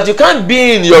this. But you can't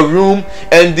be in your room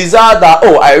and desire that,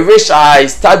 oh, I wish I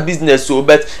start business, so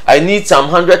but I need some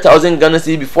 100,000 Ghana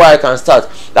cedis before I can start.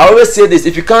 I always say this: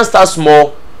 if you can't start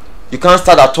small, you can't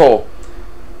start at all.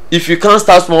 If you can't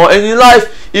start small, and in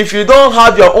life, if you don't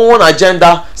have your own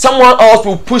agenda, someone else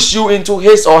will push you into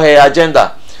his or her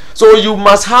agenda. So you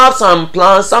must have some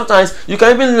plans. Sometimes you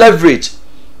can even leverage.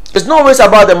 It's not always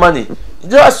about the money.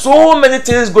 There are so many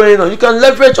things going on. You can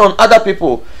leverage on other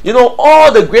people. You know,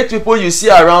 all the great people you see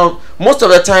around, most of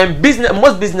the time,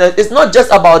 most business, it's not just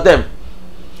about them.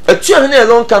 Atuahene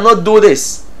alone cannot do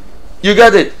this. You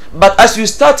get it? But as you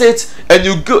start it and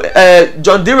you go,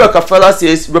 John D. Rockefeller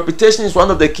says reputation is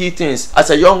one of the key things as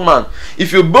a young man.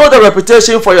 If you build a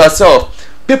reputation for yourself,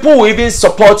 people will even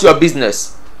support your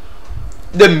business.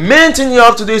 The main thing you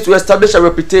have to do is to establish a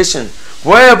reputation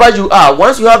wherever you are.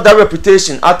 Once you have that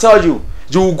reputation, I tell you,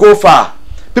 you will go far.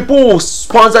 People will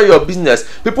sponsor your business.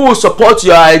 People will support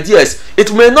your ideas.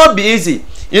 It may not be easy.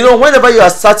 You know, whenever you are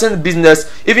starting business,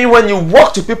 even when you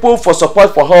walk to people for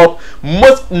support, for help,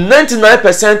 most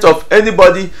 99% of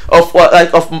anybody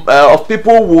of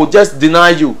people will just deny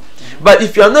you. But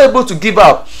if you are not able to give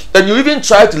up, then you even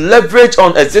try to leverage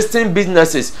on existing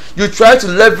businesses. You try to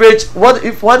leverage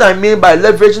what I mean by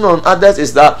leveraging on others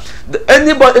is that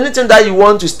anything that you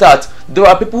want to start, there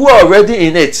are people who are already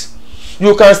in it.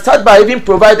 You can start by even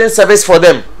providing service for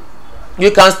them.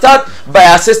 You can start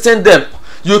by assisting them.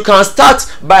 You can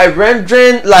start by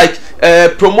rendering, like,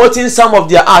 promoting some of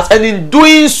their arts, and in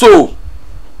doing so,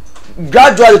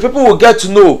 gradually people will get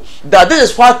to know that this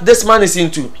is what this man is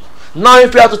into. Now,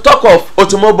 if you have to talk of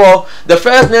automobile, the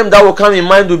first name that will come in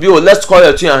mind will be, oh, let's call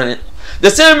it Atuahene. The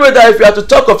same way that if you have to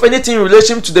talk of anything in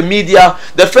relation to the media,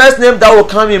 the first name that will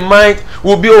come in mind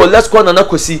will be, oh, let's call Nana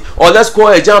Kwesi, or let's call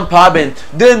Ejam Paben.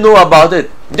 They know about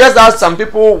it. Just as some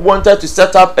people wanted to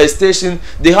set up a station,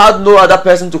 they had no other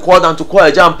person to call than to call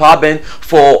Ejam Paben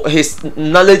for his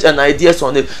knowledge and ideas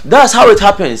on it. That's how it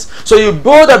happens. So you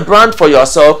build a brand for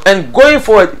yourself, and going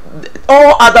forward,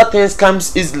 all other things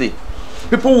comes easily.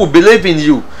 People will believe in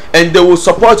you and they will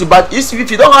support you. But if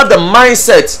you don't have the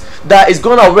mindset that it's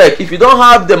gonna work, if you don't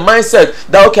have the mindset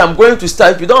that, okay, I'm going to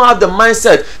start, if you don't have the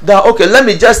mindset that, okay, let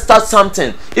me just start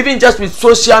something, even just with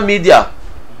social media.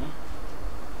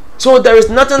 So there is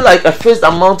nothing like a fixed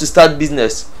amount to start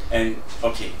business. And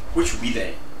okay, which would be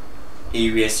the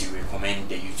areas you recommend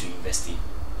the youth to invest in?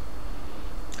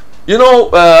 You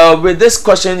know, with this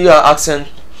question you are asking,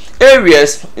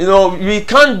 areas, you know, we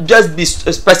can't just be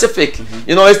specific.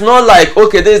 You know, it's not like,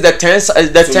 okay, this is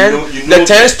the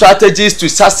 10 strategies to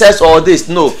success or this.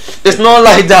 No, it's not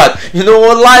like that. You know,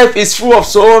 life is full of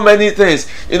so many things.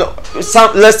 You know,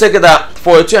 let's take it that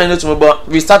for Atuahene automobile,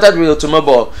 we started with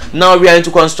automobile. Now we are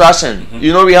into construction.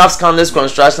 You know, we have Scanless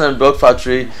Construction and Block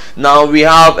Factory. Now we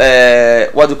have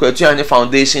what we call Atuahene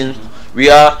Foundation. We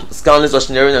are Scanless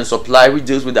Engineering and Supply, which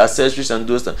deals with the accessories and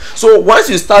those things. So once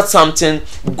you start something,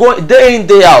 go day in,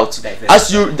 day out.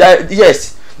 As you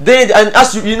yes, day and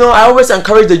as you know, I always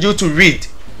encourage the youth to read.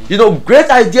 You know, great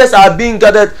ideas are being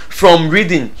gathered from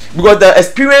reading, because the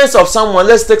experience of someone,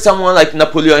 let's take someone like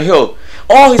Napoleon Hill,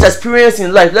 all his experience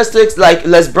in life. Let's take like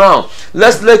Les Brown,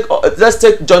 let's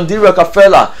take John D.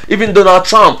 Rockefeller, even Donald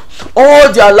Trump.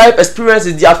 All their life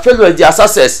experiences, their failure, their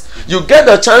success, you get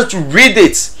the chance to read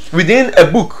it within a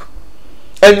book.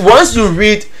 And once you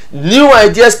read, new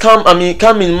ideas come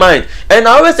in mind. And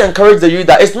I always encourage the youth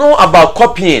that it's not about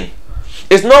copying.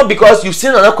 It's not because you've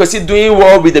seen another person doing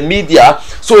well with the media,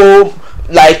 so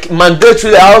like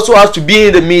mandatory I also have to be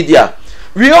in the media.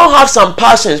 We all have some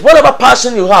passions. Whatever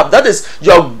passion you have, that is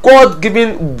your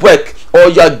God-given work or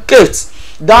your gift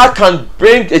that can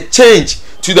bring a change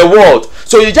to the world.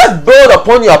 So you just build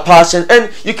upon your passion,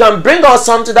 and you can bring out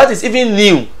something that is even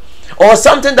new, or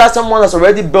something that someone has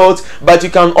already built, but you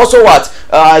can also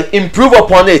improve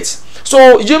upon it.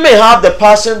 So you may have the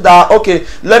passion that, okay,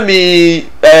 let me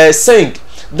sing.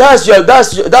 That's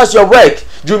your work.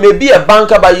 You may be a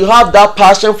banker, but you have that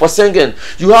passion for singing.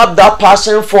 You have that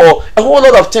passion for a whole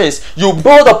lot of things. You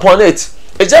build upon it.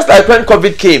 It's just like when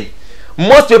COVID came.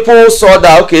 Most people saw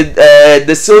that, okay,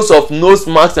 the sales of nose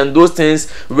masks and those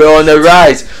things were on a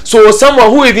rise. So someone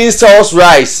who even sells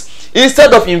rice,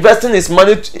 instead of investing his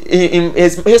money in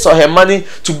his or her money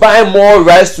to buy more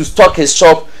rice to stock his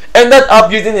shop, ended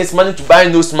up using his money to buy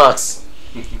nose masks.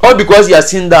 All because he has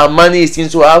seen that money is in.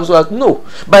 So I was like, no.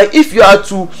 But if you are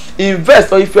to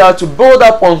invest, or if you are to build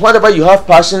up on whatever you have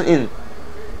passion in,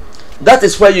 that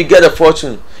is where you get a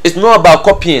fortune. It's not about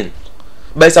copying,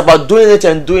 but it's about doing it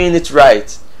and doing it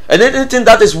right. And anything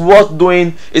that is worth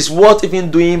doing is worth even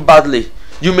doing badly.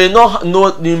 You may not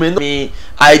know, you may not have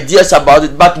ideas about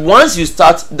it, but once you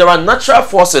start, there are natural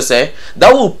forces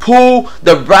that will pull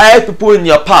the right people in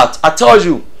your path. I tell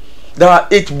you,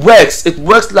 it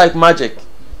works like magic.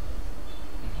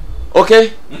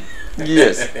 Okay?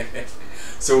 Yes.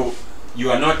 So you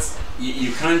are not,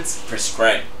 you can't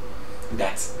prescribe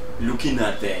that looking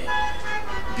at the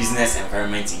business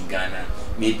environment in Ghana,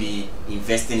 maybe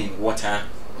investing in water,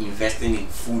 investing in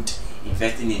food,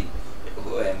 investing in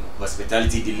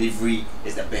hospitality delivery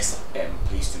is the best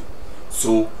place to.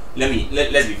 So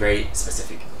let's be very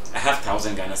specific. I have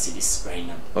 1,000 Ghana cedis right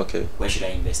now. Okay. Where should I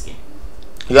invest in?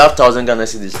 You have 1,000 Ghana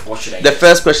cedis. What should I The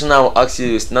first question I will ask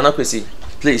you is, Nana Kwesi,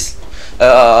 please,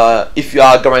 if you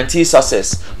are guaranteed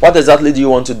success, what exactly do you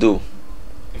want to do?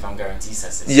 If I'm guaranteed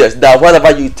success? Yes, that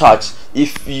whatever you touch,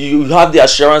 if you have the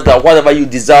assurance that whatever you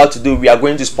desire to do, we are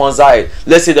going to sponsor it.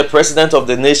 Let's say the president of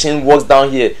the nation walks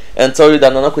down here and tell you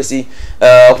that, Nana Kwesi,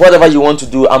 whatever you want to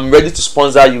do, I'm ready to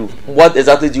sponsor you. What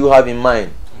exactly do you have in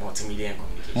mind? Multimedia and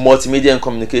communication. Multimedia and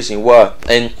communication. Wow.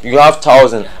 And you have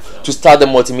 1,000 to start the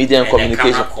multimedia and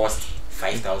communication. The camera costs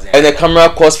 5,000. And the camera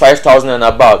costs 5,000 and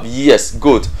above. Yes,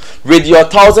 good. With your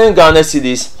 1,000 Ghana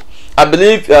cedis, I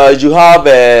believe you have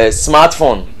a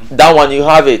smartphone. That one you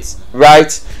have it,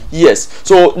 right? Yes.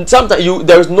 So sometimes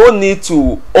there is no need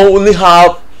to only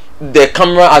have the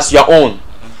camera as your own.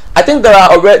 I think there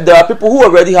are people who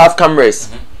already have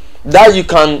cameras that you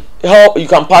can help. You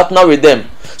can partner with them.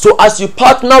 So as you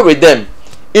partner with them,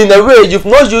 in a way, you've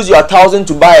not used your 1,000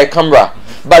 to buy a camera,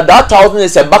 but that 1,000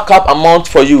 is a backup amount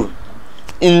for you.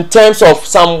 In terms of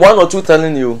some 1 or 2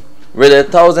 telling you, with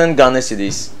 1,000 Ghana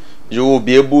cedis, you will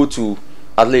be able to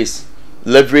at least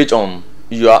leverage on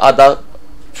your other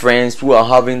friends who are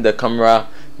having the camera.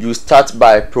 You start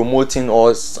by promoting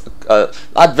or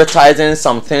advertising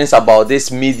some things about this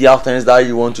media things that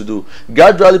you want to do.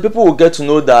 Gradually, people will get to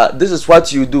know that this is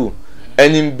what you do,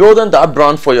 and in building that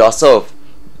brand for yourself,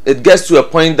 it gets to a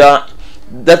point that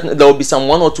there will be some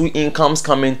 1 or 2 incomes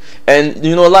coming. And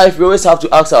you know, life, we always have to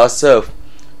ask ourselves,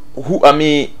 you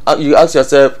ask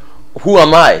yourself, who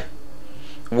am I?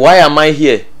 Why am I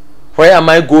here? Where am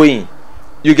I going?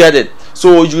 You get it?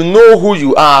 So you know who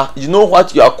you are, you know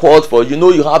what you are called for, you know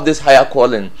you have this higher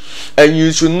calling, and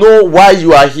you should know why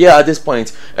you are here at this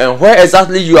point and where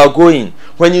exactly you are going.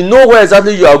 When you know where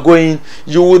exactly you are going,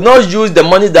 you will not use the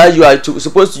money that you are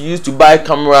supposed to use to buy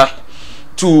camera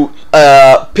to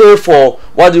pay for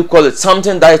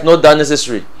something that is not that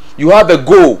necessary. You have a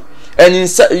goal, and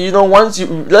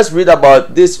let's read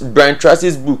about this Brian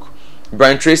Tracy's book,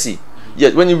 Brian Tracy.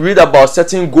 Yes, when you read about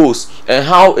setting goals and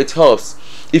how it helps,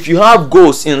 if you have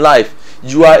goals in life,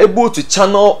 you are able to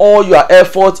channel all your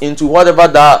effort into whatever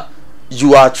that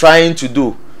you are trying to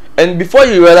do, and before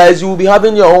you realize, you will be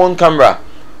having your own camera.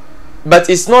 But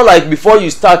it's not like before you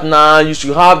start now, you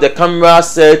should have the camera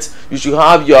set, you should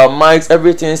have your mics,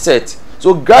 everything set.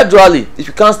 So gradually, if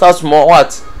you can't start small,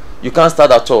 you can't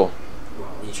start at all.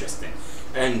 Wow, interesting.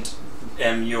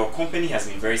 And your company has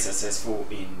been very successful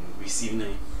in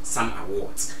receiving some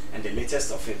awards, and the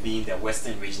latest of it being the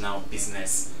Western Regional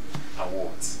Business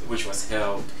Awards, which was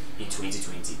held in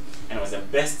 2020, and it was the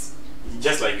best,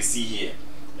 just like we see here,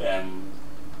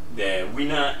 the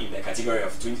winner in the category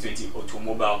of 2020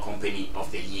 Automobile Company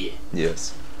of the Year.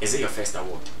 Yes. Is it your first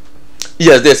award?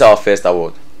 Yes, this is our first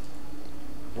award.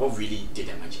 What really did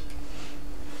the magic?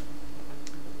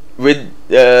 With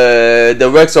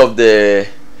the works of the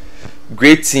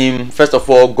great team, first of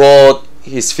all, God,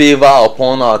 His favor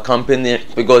upon our company,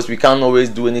 because we can't always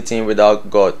do anything without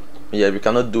God. Yeah, we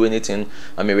cannot do anything,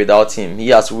 without Him. He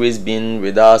has always been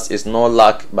with us. It's not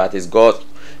luck, but it's God.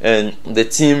 And the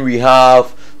team we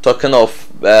have, talking of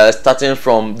starting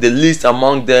from the least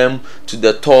among them to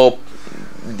the top,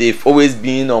 they've always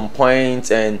been on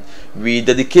point, and we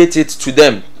dedicate it to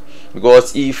them.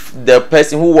 Because if the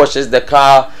person who washes the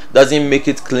car doesn't make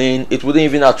it clean, it wouldn't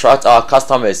even attract our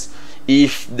customers.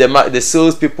 If the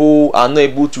salespeople are not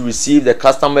able to receive the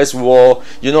customers well,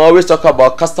 always talk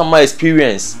about customer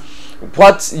experience.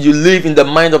 What you leave in the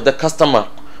mind of the customer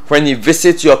when he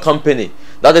visits your company,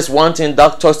 that is one thing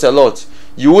that talks a lot.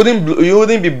 You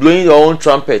wouldn't be blowing your own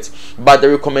trumpet, but the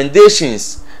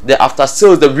recommendations, the after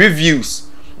sales, the reviews,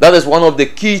 that is one of the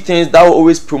key things that will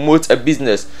always promote a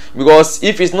business. Because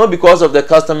if it's not because of the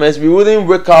customers, we wouldn't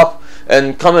wake up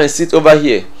and come and sit over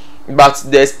here. But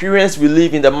the experience we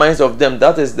leave in the minds of them,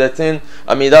 that is the thing.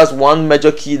 That's one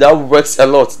major key that works a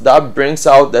lot, that brings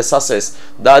out the success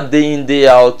that day in, day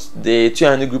out the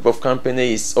Atuahene group of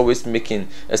company is always making,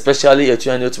 especially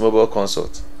Atuahene Automobile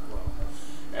Consult.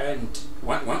 And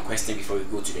one question before we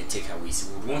go to the takeaways,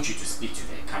 we would want you to speak to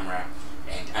the camera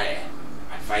and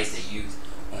advise the youth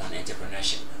on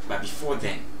entrepreneurship. But before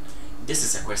then, this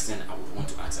is a question I would want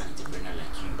to ask an entrepreneur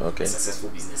like you, okay, a successful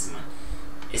businessman.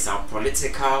 It's our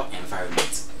political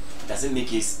environment. Does it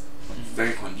make us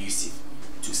very conducive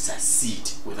to succeed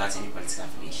without any political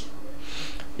affiliation?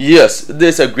 Yes,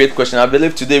 this is a great question. I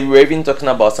believe today we were even talking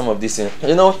about some of these things.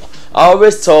 I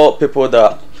always tell people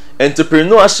that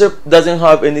entrepreneurship doesn't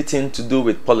have anything to do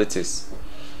with politics.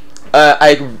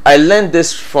 I learned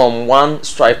this from one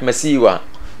Stripe Messiwa.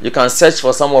 You can search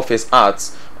for some of his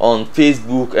arts on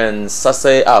Facebook and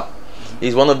Sase app.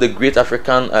 He's one of the great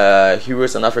African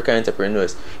heroes and African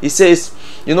entrepreneurs. He says,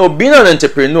 being an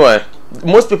entrepreneur,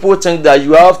 most people think that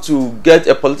you have to get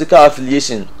a political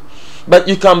affiliation. But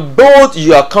you can build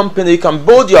your company, you can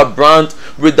build your brand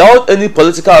without any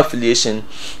political affiliation.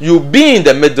 You'll be in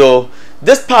the middle.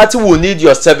 This party will need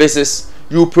your services.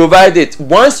 You provide it.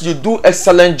 Once you do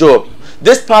excellent job,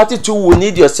 this party too will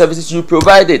need your services. You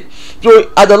provide it.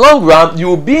 So at the long run, you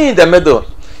will be in the middle.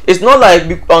 It's not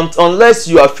like unless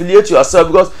you affiliate yourself,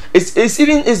 because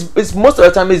it's most of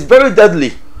the time it's very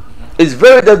deadly. It's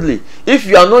very deadly. If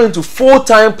you are not into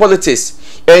full-time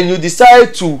politics and you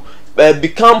decide to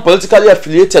become politically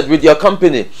affiliated with your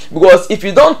company, because if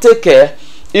you don't take care,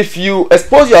 if you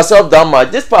expose yourself that much,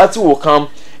 this party will come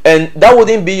and that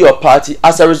wouldn't be your party.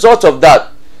 As a result of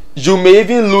that, you may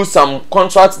even lose some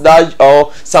contracts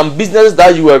or some business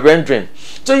that you were rendering.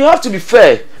 So you have to be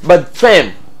fair but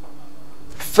firm.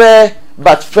 Fair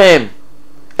but firm,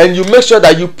 and you make sure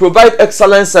that you provide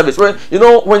excellent service.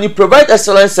 When you provide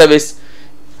excellent service,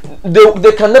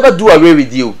 they can never do away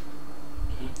with you.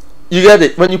 You get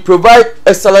it? When you provide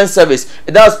excellent service,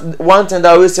 that's one thing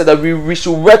that I always say, that we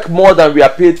should work more than we are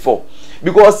paid for.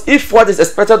 Because if what is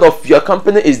expected of your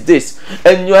company is this,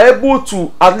 and you are able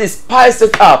to at least spice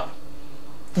it up,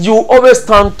 you always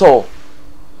stand tall.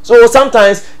 So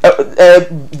sometimes,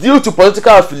 due to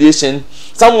political affiliation,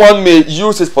 someone may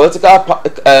use his political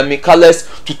colors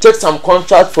to take some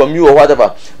contract from you or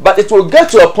whatever. But it will get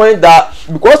to a point that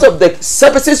because of the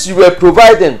services you were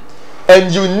providing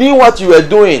and you knew what you were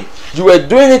doing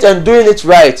it and doing it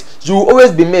right, you will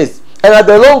always be missed. And at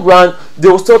the long run, they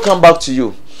will still come back to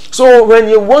you. So when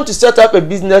you want to set up a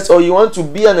business or you want to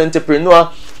be an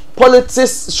entrepreneur,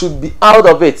 politics should be out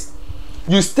of it.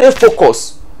 You stay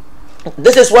focused.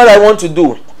 This is what I want to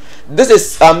do. This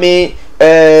is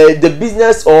the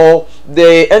business or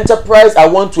the enterprise I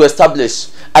want to establish.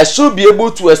 I should be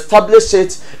able to establish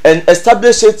it and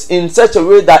establish it in such a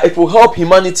way that it will help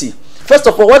humanity. First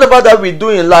of all, whatever that we do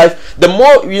in life, the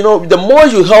more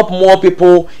you help more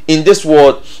people in this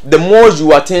world, the more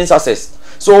you attain success.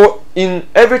 So in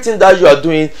everything that you are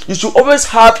doing, you should always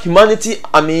have humanity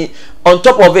on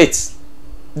top of it.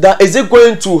 That is it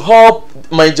going to help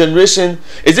my generation?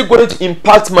 Is it going to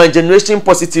impact my generation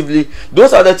positively?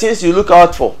 Those are the things you look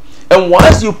out for. And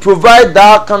once you provide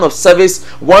that kind of service,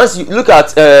 once you look at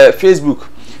Facebook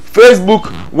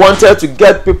wanted to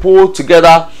get people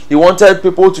together He wanted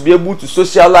people to be able to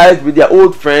socialize with their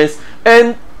old friends,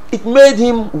 and it made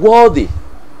him wealthy.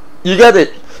 You get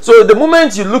it? So the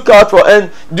moment you look out for, and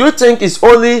do you think it's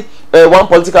only one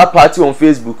political party on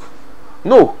Facebook?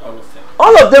 No.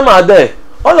 All of them are there.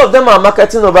 All of them are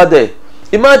marketing over there.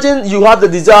 Imagine you have the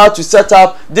desire to set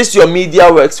up this your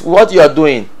media works, what you are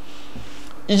doing.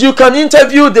 You can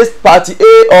interview this party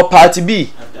A or party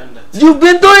B. I've done that. You've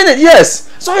been doing it, yes.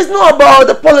 So it's not about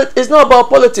it's not about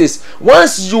politics.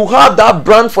 Once you have that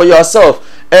brand for yourself,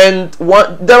 and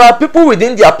there are people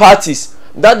within their parties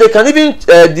that they can even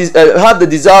have the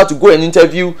desire to go and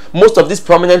interview most of these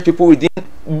prominent people within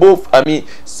both,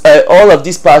 all of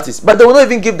these parties, but they will not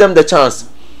even give them the chance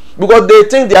because they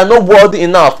think they are not worthy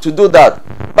enough to do that.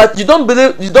 But you don't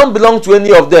belong to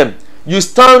any of them. You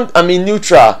stand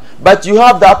neutral, but you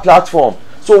have that platform.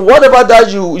 So whatever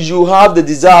that you have the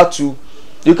desire to,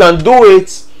 you can do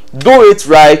it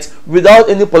right without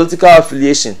any political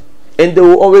affiliation, and they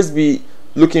will always be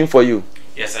looking for you.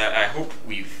 Yes, I hope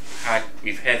we've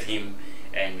heard him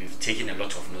and we've taken a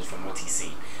lot of notes from what he's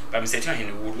saying. But Mr.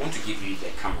 Atuahene, we would want to give you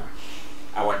the camera.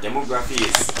 Our demography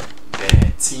is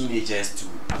the teenagers to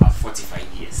about 45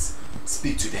 years.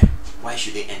 Speak to them. Why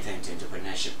should they enter into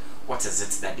entrepreneurship? What is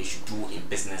it that they should do in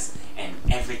business, and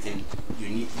everything you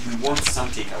need? We want some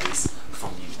takeaways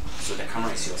from you. So the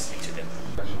camera is yours. Speak to them.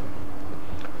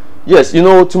 Yes,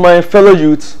 to my fellow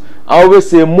youth, I always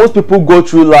say most people go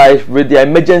through life with their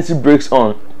emergency brakes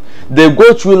on. They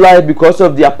go through life because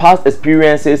of their past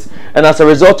experiences, and as a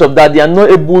result of that, they are not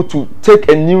able to take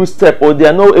a new step, or they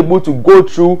are not able to go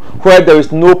through where there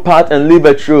is no path and leave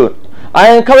a trail.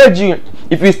 I encourage you,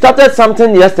 if you started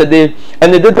something yesterday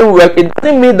and it didn't work, it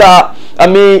doesn't mean that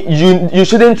you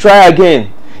shouldn't try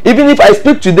again. Even if I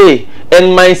speak today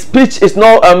and my speech is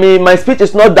not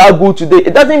that good today,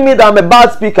 it doesn't mean that I'm a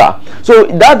bad speaker. So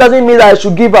that doesn't mean that I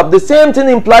should give up. The same thing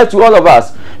applies to all of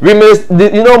us. We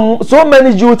so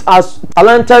many youth are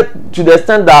talented to the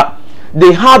extent that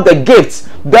they have the gifts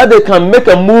that they can make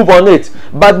a move on it,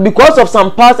 but because of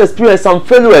some past experience, some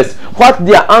failures, what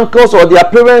their uncles or their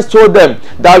parents told them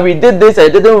that we did this and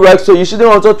it didn't work, so you shouldn't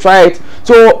also try it,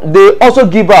 so they also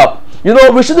give up.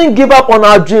 We shouldn't give up on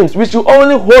our dreams. We should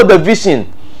only hold the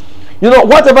vision.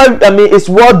 Whatever is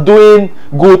worth doing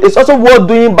good, it's also worth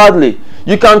doing badly.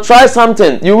 You can try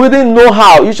something, you wouldn't know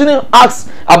how. You shouldn't ask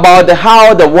about the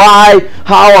how, the why.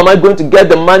 How am I going to get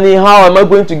the money? How am I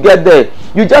going to get there?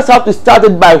 You just have to start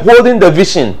it by holding the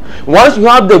vision. Once you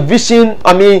have the vision,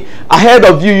 ahead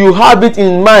of you, you have it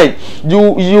in mind.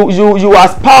 You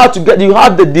aspire to get. You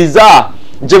have the desire.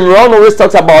 Jim Rohn always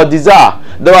talks about desire.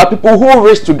 There are people who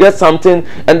wish to get something,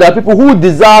 and there are people who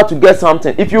desire to get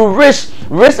something. If you wish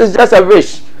is just a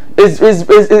wish. It's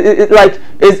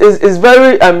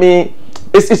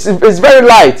very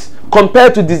light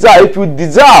compared to desire. If you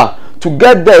desire to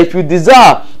get there, if you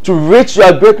desire to reach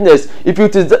your greatness, if you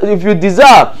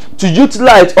desire to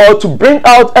utilize or to bring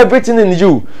out everything in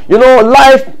you,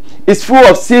 life is full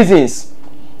of seasons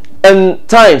and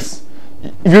times.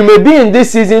 You may be in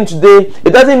this season today,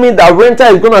 it doesn't mean that winter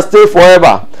is going to stay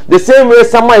forever. The same way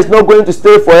summer is not going to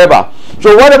stay forever.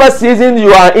 So whatever season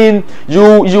you are in,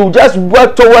 you just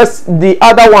work towards the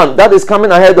other one that is coming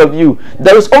ahead of you.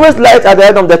 There is always light at the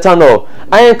end of the tunnel.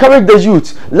 I encourage the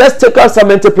youth, let's take up some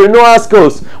entrepreneurial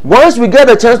skills. Once we get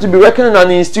a chance to be working in an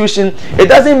institution, it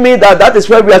doesn't mean that is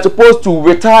where we are supposed to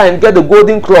retire and get the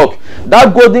golden clock.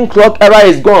 That golden clock era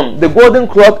is gone. The golden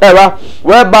clock era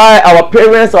whereby our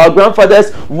parents, our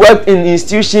grandfathers worked in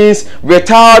institutions,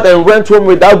 retired and went home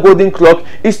with that golden clock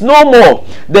is no more.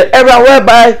 The era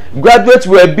whereby graduates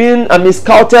were being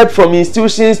scouted from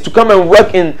institutions to come and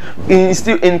work in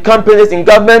companies, in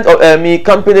government or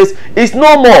companies is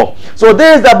no more. So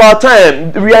this is about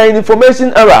time. We are in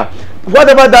information era.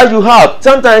 Whatever that you have,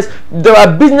 sometimes there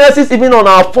are businesses even on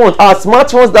our phones, our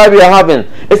smartphones that we are having.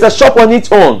 It's a shop on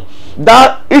its own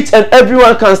that each and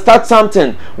everyone can start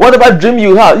something. Whatever dream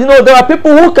you have, there are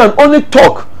people who can only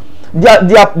talk.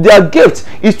 Their gift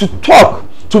is to talk,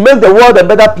 to make the world a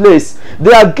better place.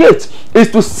 Their gift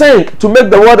is to sing, to make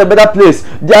the world a better place.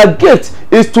 Their gift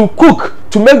is to cook,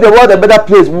 to make the world a better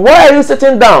place. Why are you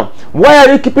sitting down? Why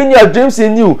are you keeping your dreams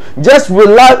in you? Just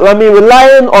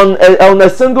relying on a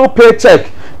single paycheck,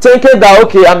 thinking that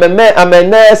okay, I'm a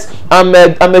nurse,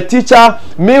 I'm a teacher.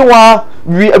 Meanwhile,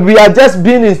 we are just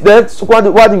being in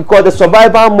what we call the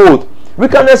survival mode. We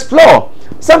can explore.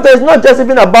 Sometimes it's not just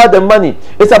even about the money.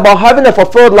 It's about having a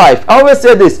fulfilled life. I always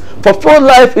say this: fulfilled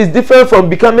life is different from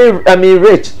becoming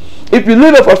rich. If you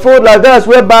live a fulfilled life, that's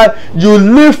whereby you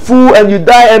live full and you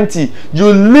die empty.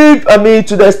 You live,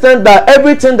 to the extent that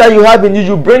everything that you have in you,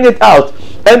 you bring it out.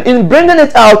 And in bringing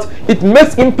it out, it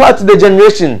makes impact to the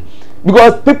generation.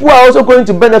 Because people are also going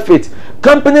to benefit.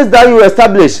 Companies that you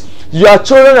establish, your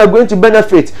children are going to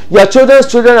benefit. Your children's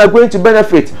children are going to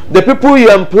benefit. The people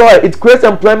you employ, it creates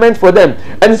employment for them.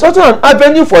 And it's also an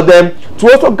avenue for them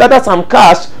to also gather some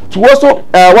cash, to also,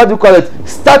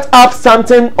 start up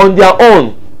something on their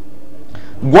own.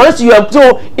 Once you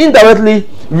so indirectly,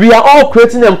 we are all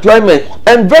creating employment,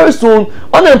 and very soon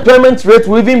unemployment rate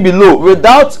will even be low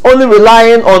without only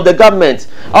relying on the government.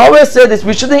 I always say this: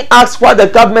 we shouldn't ask what the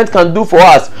government can do for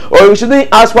us, or we shouldn't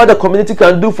ask what the community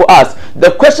can do for us.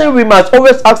 The question we must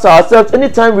always ask ourselves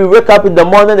anytime we wake up in the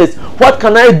morning is, what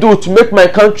can I do to make my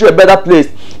country a better place?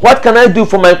 What can I do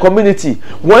for my community?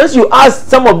 Once you ask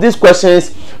some of these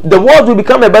questions, the world will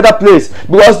become a better place,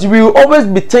 because we will always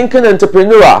be thinking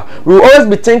entrepreneurial. We will always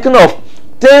be thinking of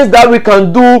things that we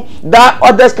can do that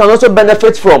others can also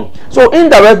benefit from. So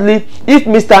indirectly, if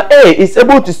Mr. A is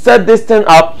able to set this thing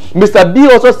up, Mr. B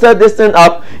also set this thing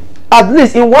up, at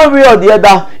least in one way or the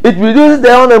other, it reduces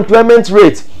the unemployment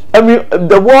rate.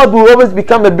 The world will always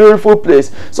become a beautiful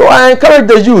place. So I encourage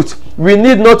the youth, we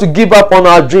need not to give up on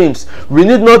our dreams. We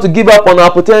need not to give up on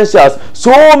our potentials.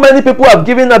 So many people have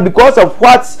given up because of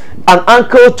what an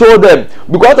uncle told them,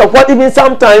 because of what even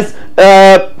sometimes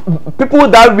people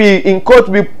that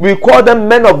we call them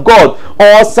men of God,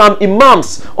 or some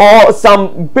imams, or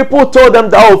some people told them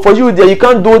that, oh, for you there, you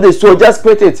can't do this, so just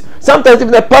quit it. Sometimes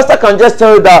even the pastor can just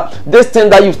tell you that this thing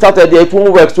that you started there, it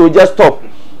won't work, so just stop.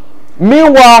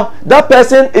 Meanwhile, that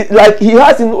person is like, he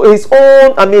has his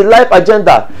own life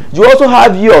agenda. You also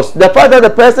have yours. The fact that the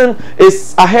person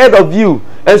is ahead of you,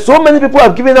 and so many people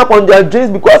have given up on their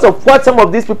dreams because of what some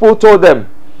of these people told them.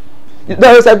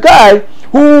 There is a guy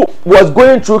who was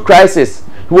going through crisis.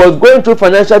 He was going through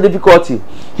financial difficulty.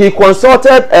 He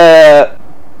consulted a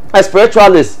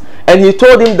spiritualist, and he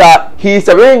told him that he is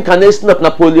a reincarnation of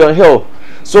Napoleon Hill.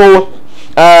 So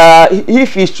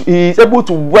if he is able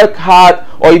to work hard,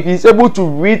 or if he is able to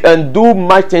read and do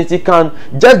much things, he can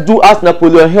just do as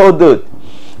Napoleon Hill did.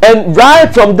 And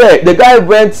right from there, the guy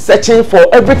went searching for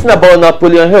everything about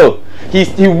Napoleon Hill.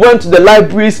 He went to the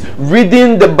libraries,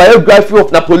 reading the biography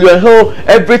of Napoleon Hill,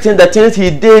 everything, the things he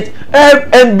did,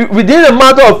 and within a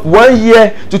matter of 1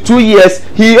 year to 2 years,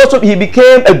 he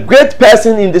became a great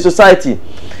person in the society.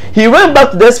 He went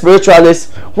back to the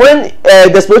spiritualist. When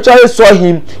the spiritualist saw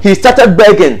him, he started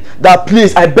begging that,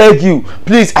 please, I beg you,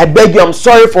 please, I beg you, I'm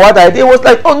sorry for what I did. He was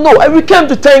like, oh no, we came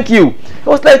to thank you. He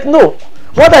was like, no,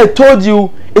 what I told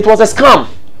you, it was a scam.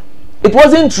 It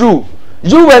wasn't true.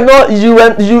 You are not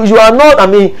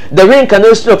the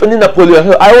reincarnation of any Napoleon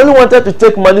Hill. I only wanted to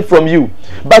take money from you.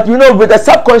 But with a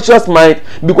subconscious mind,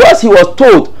 because he was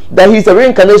told that he's a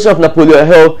reincarnation of Napoleon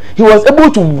Hill, he was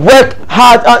able to work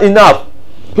hard enough.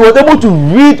 He was able to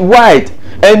read wide,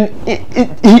 and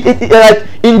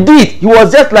indeed he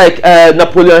was just like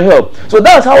Napoleon Hill. So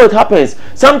that's how it happens.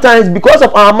 Sometimes, because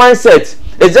of our mindset,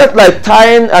 it's just like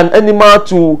tying an animal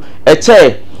to a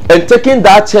chair and taking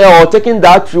that chair or taking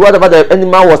that tree, whatever the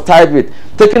animal was tied with,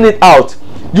 taking it out.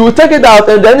 You will take it out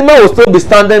and the animal will still be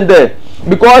standing there,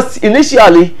 because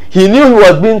initially he knew he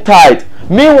was being tied.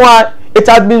 Meanwhile, it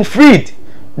had been freed,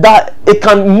 that it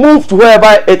can move to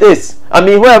wherever it is.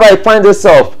 Wherever it finds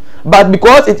itself. But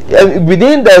because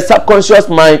within the subconscious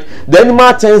mind, the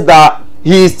animal thinks that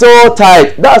he is still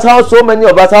tied. That's how so many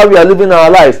of us, how we are living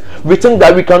our lives. We think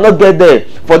that we cannot get there.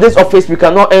 For this office, we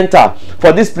cannot enter.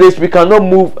 For this place, we cannot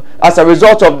move. As a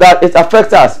result of that, it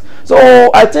affects us.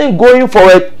 So I think going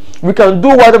forward, we can do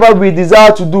whatever we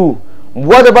desire to do.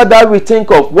 Whatever that we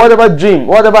think of, whatever dream,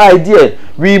 whatever idea,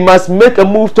 we must make a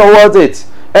move towards it.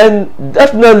 And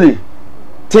definitely,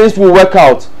 things will work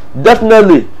out.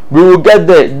 Definitely, we will get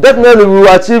there. Definitely, we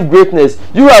will achieve greatness.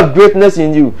 You have greatness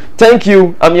in you. Thank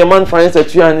you. I'm your man, Francis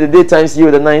Atuahene, the daytime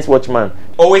CEO, the Nice Watchman.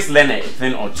 Always learn a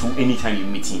thing or two anytime you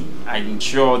meet him. I'm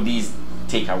sure these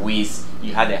takeaways,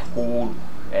 you had a whole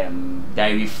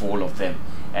diary full of them.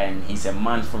 And he's a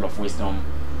man full of wisdom,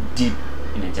 deep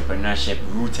in entrepreneurship,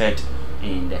 rooted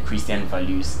in the Christian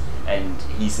values, and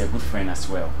he's a good friend as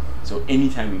well. So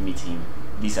anytime we meet him,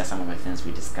 these are some of the things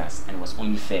we discuss, and it was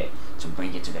only fair to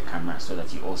bring it to the camera so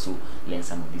that you also learn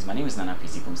some of these. My name is Nana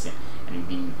Pisi, and we've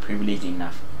been privileged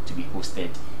enough to be hosted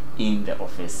in the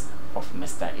office of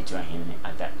Mr. Atuahene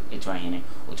at the Atuahene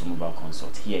Automobile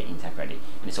Consult here in Takrade,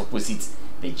 and it's opposite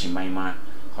the Jemima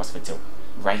Hospital.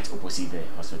 Right opposite the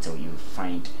hospital, you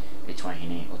find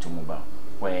Atuahene Automobile,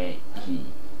 where he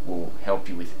will help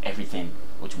you with everything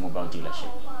automobile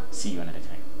dealership. See you another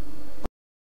time.